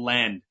off of the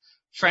land,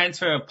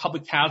 transfer of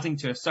public housing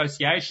to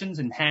associations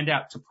and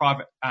handout to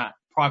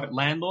private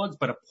landlords,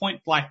 but a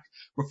point-blank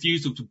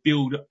refusal to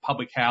build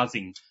public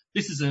housing.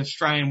 This is an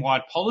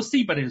Australian-wide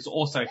policy, but it has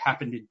also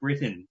happened in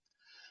Britain.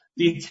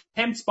 The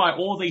attempts by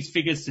all these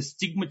figures to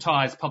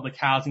stigmatise public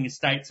housing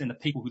estates and the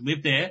people who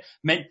live there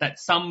meant that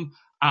some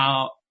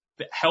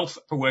health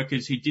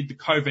workers who did the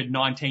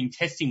COVID-19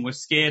 testing were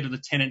scared of the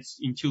tenants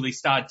until they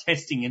started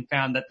testing and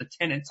found that the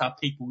tenants are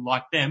people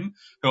like them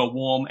who are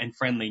warm and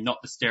friendly,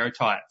 not the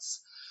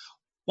stereotypes.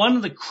 One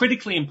of the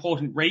critically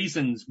important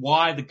reasons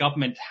why the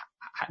government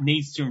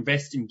needs to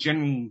invest in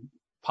general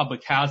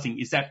public housing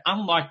is that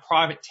unlike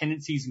private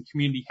tenancies and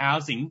community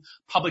housing,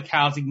 public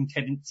housing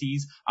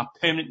tenancies are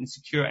permanent and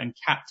secure and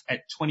capped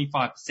at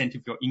 25%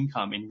 of your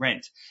income in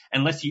rent,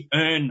 unless you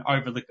earn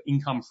over the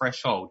income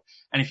threshold.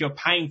 And if you're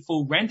paying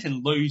full rent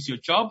and lose your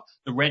job,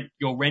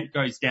 your rent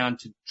goes down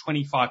to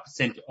 25%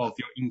 of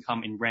your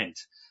income in rent.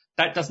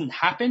 That doesn't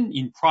happen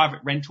in private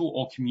rental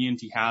or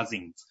community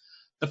housing.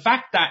 The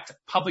fact that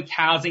public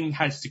housing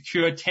has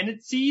secure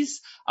tenancies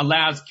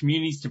allows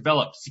communities to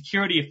develop.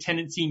 Security of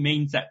tenancy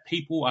means that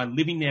people are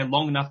living there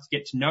long enough to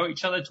get to know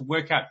each other, to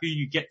work out who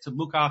you get to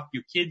look after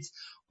your kids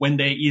when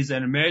there is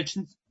an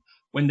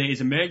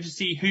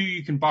emergency, who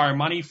you can borrow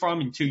money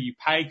from until you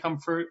pay come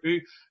through,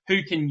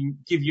 who can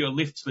give you a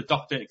lift to the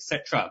doctor,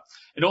 etc.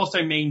 It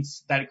also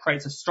means that it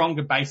creates a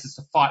stronger basis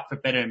to fight for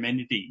better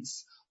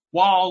amenities.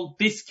 While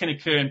this can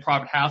occur in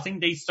private housing,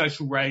 these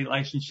social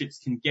relationships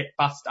can get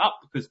bust up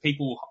because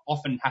people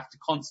often have to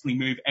constantly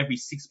move every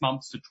 6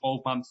 months to 12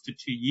 months to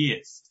 2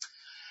 years.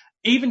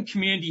 Even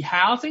community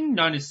housing,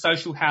 known as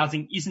social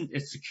housing, isn't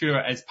as secure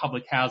as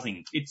public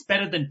housing. It's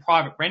better than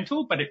private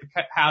rental, but it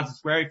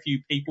houses very few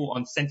people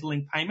on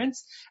Centrelink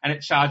payments, and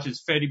it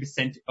charges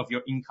 30% of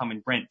your income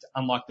in rent,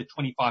 unlike the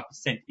 25%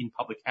 in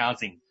public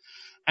housing.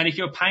 And if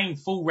you're paying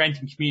full rent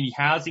in community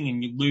housing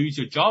and you lose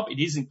your job, it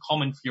isn't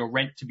common for your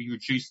rent to be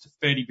reduced to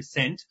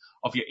 30%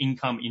 of your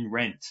income in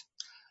rent.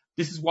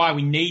 This is why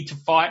we need to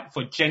fight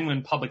for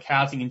genuine public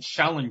housing and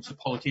challenge the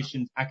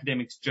politicians,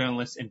 academics,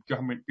 journalists and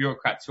government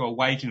bureaucrats who are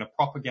waging a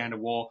propaganda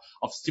war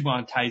of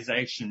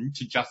stigmatisation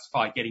to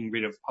justify getting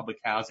rid of public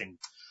housing.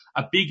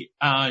 A big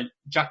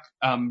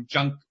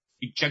junk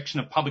ejection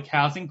of public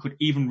housing could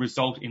even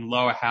result in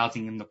lower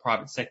housing in the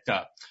private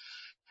sector.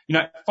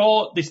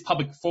 For this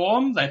public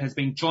forum that has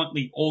been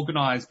jointly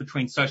organised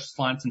between Socialist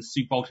Alliance and the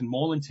Sue Bolton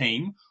Moreland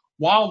team,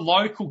 while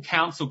local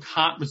council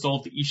can't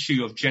resolve the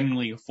issue of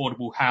generally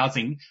affordable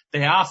housing,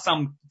 there are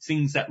some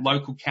things that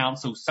local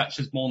councils, such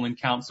as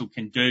Moreland Council,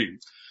 can do.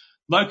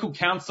 Local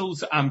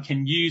councils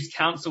can use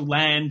council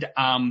land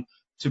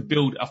to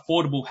build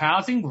affordable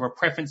housing with a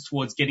preference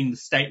towards getting the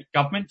state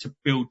government to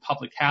build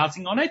public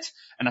housing on it.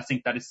 And I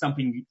think that is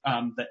something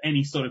that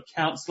any sort of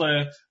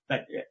councillor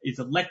that is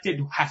elected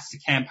has to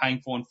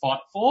campaign for and fight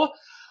for.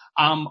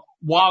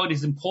 While it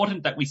is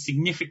important that we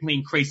significantly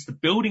increase the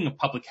building of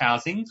public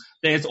housing,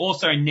 there's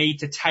also a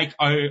need to take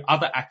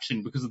other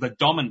action because of the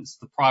dominance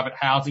of the private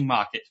housing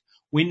market.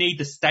 We need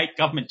the state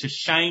government to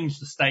change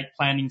the state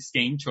planning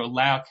scheme to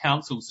allow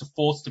councils to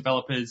force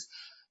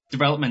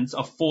developments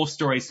of 4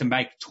 stories to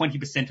make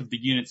 20% of the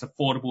units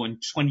affordable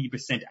and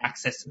 20%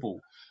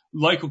 accessible.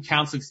 Local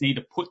councils need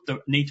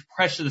to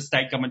pressure the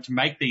state government to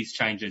make these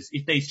changes.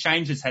 If these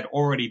changes had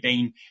already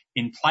been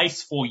in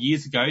place 4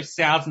 years ago,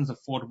 thousands of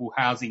affordable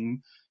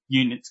housing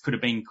units could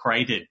have been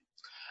created.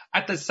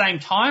 At the same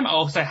time, I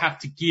also have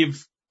to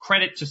give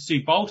credit to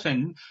Sue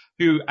Bolton,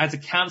 who as a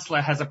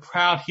councillor has a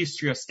proud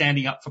history of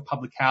standing up for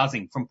public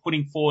housing, from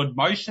putting forward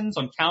motions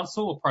on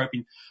council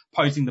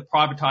opposing the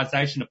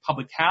privatisation of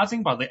public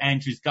housing by the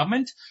Andrews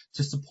government,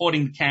 to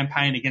supporting the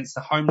campaign against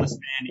the homeless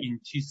man in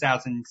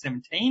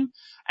 2017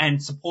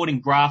 and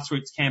supporting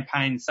grassroots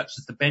campaigns such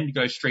as the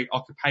Bendigo Street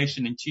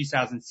occupation in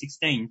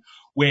 2016,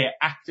 where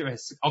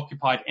activists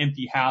occupied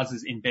empty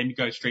houses in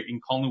Bendigo Street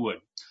in Collingwood.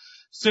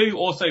 Sue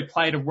also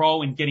played a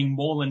role in getting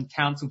Moreland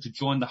Council to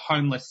join the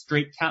homeless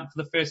street count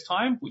for the first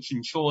time, which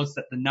ensures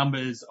that the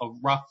numbers of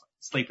rough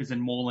sleepers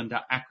in Moreland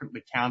are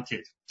accurately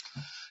counted.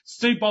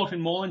 Sue Bolton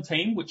Moreland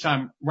team, which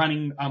I'm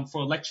running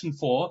for election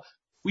for,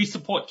 we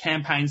support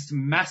campaigns to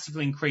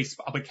massively increase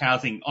public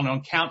housing and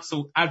on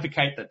council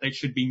advocate that there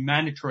should be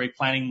mandatory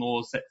planning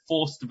laws that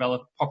force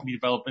property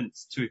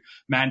developments to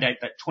mandate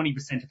that 20%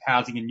 of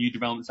housing in new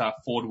developments are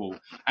affordable,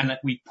 and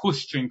that we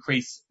push to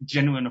increase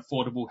genuine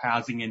affordable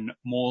housing in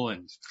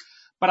Moreland.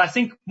 But I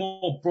think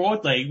more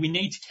broadly, we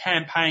need to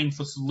campaign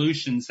for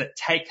solutions that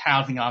take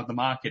housing out of the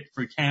market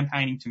through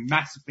campaigning to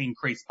massively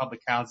increase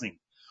public housing.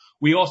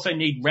 We also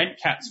need rent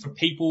caps for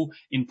people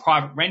in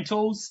private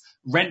rentals.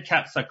 Rent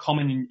caps are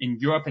common in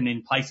Europe and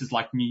in places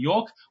like New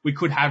York. We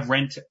could have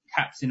rent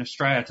caps in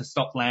Australia to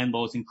stop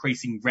landlords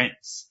increasing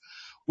rents.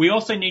 We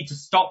also need to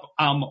stop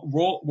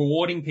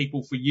rewarding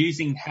people for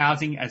using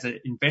housing as an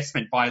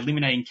investment by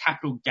eliminating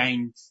capital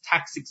gains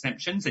tax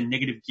exemptions and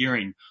negative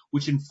gearing,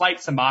 which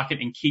inflates the market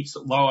and keeps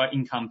lower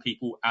income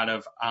people out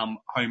of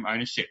home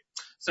ownership.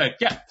 So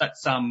yeah,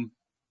 that's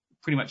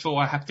pretty much all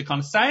I have to kind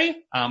of say.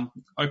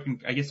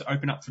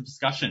 Open up for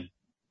discussion.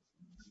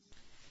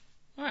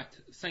 All right.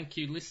 Thank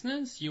you,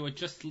 listeners. You are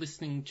just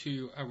listening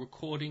to a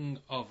recording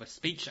of a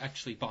speech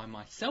actually by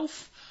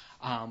myself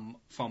from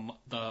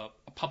a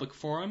public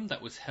forum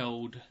that was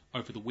held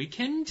over the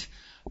weekend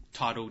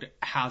titled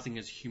Housing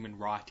as a Human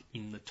Right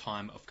in the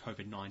Time of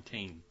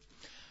COVID-19.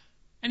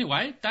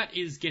 Anyway, that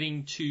is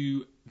getting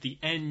to the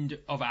end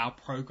of our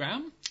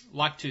program. I'd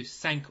like to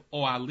thank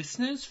all our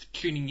listeners for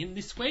tuning in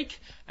this week,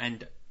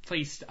 and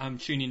please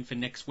tune in for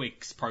next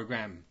week's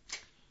program.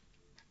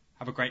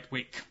 Have a great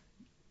week.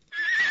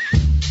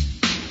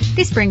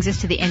 This brings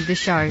us to the end of the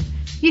show.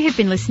 You have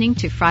been listening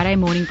to Friday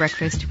Morning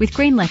Breakfast with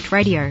Green Left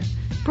Radio,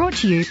 brought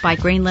to you by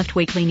Green Left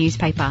Weekly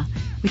newspaper,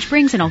 which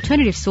brings an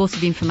alternative source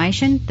of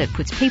information that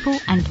puts people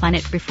and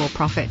planet before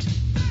profit.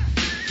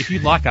 If you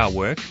like our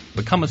work,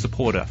 become a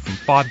supporter from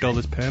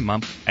 $5 per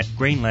month at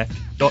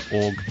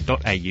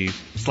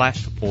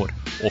greenleft.org.au/support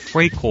or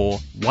free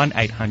call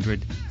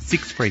 1800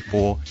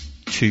 634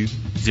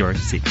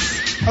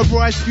 206.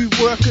 Arise, you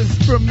workers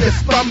from your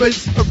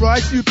slumbers.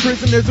 Arise, you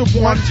prisoners of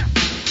want.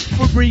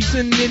 For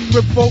reason in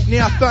revolt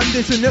now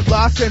thunders, and at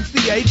last ends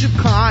the age of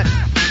Kant.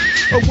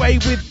 Away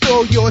with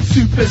all your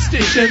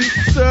superstitions.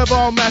 Serve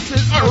all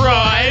masses.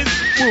 Arise.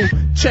 We'll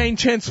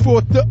change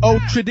henceforth the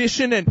old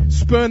tradition and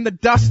spurn the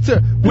dust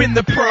to win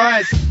the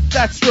prize.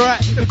 That's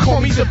right, the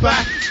commies are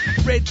back.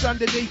 Reds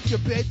underneath your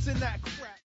beds and that.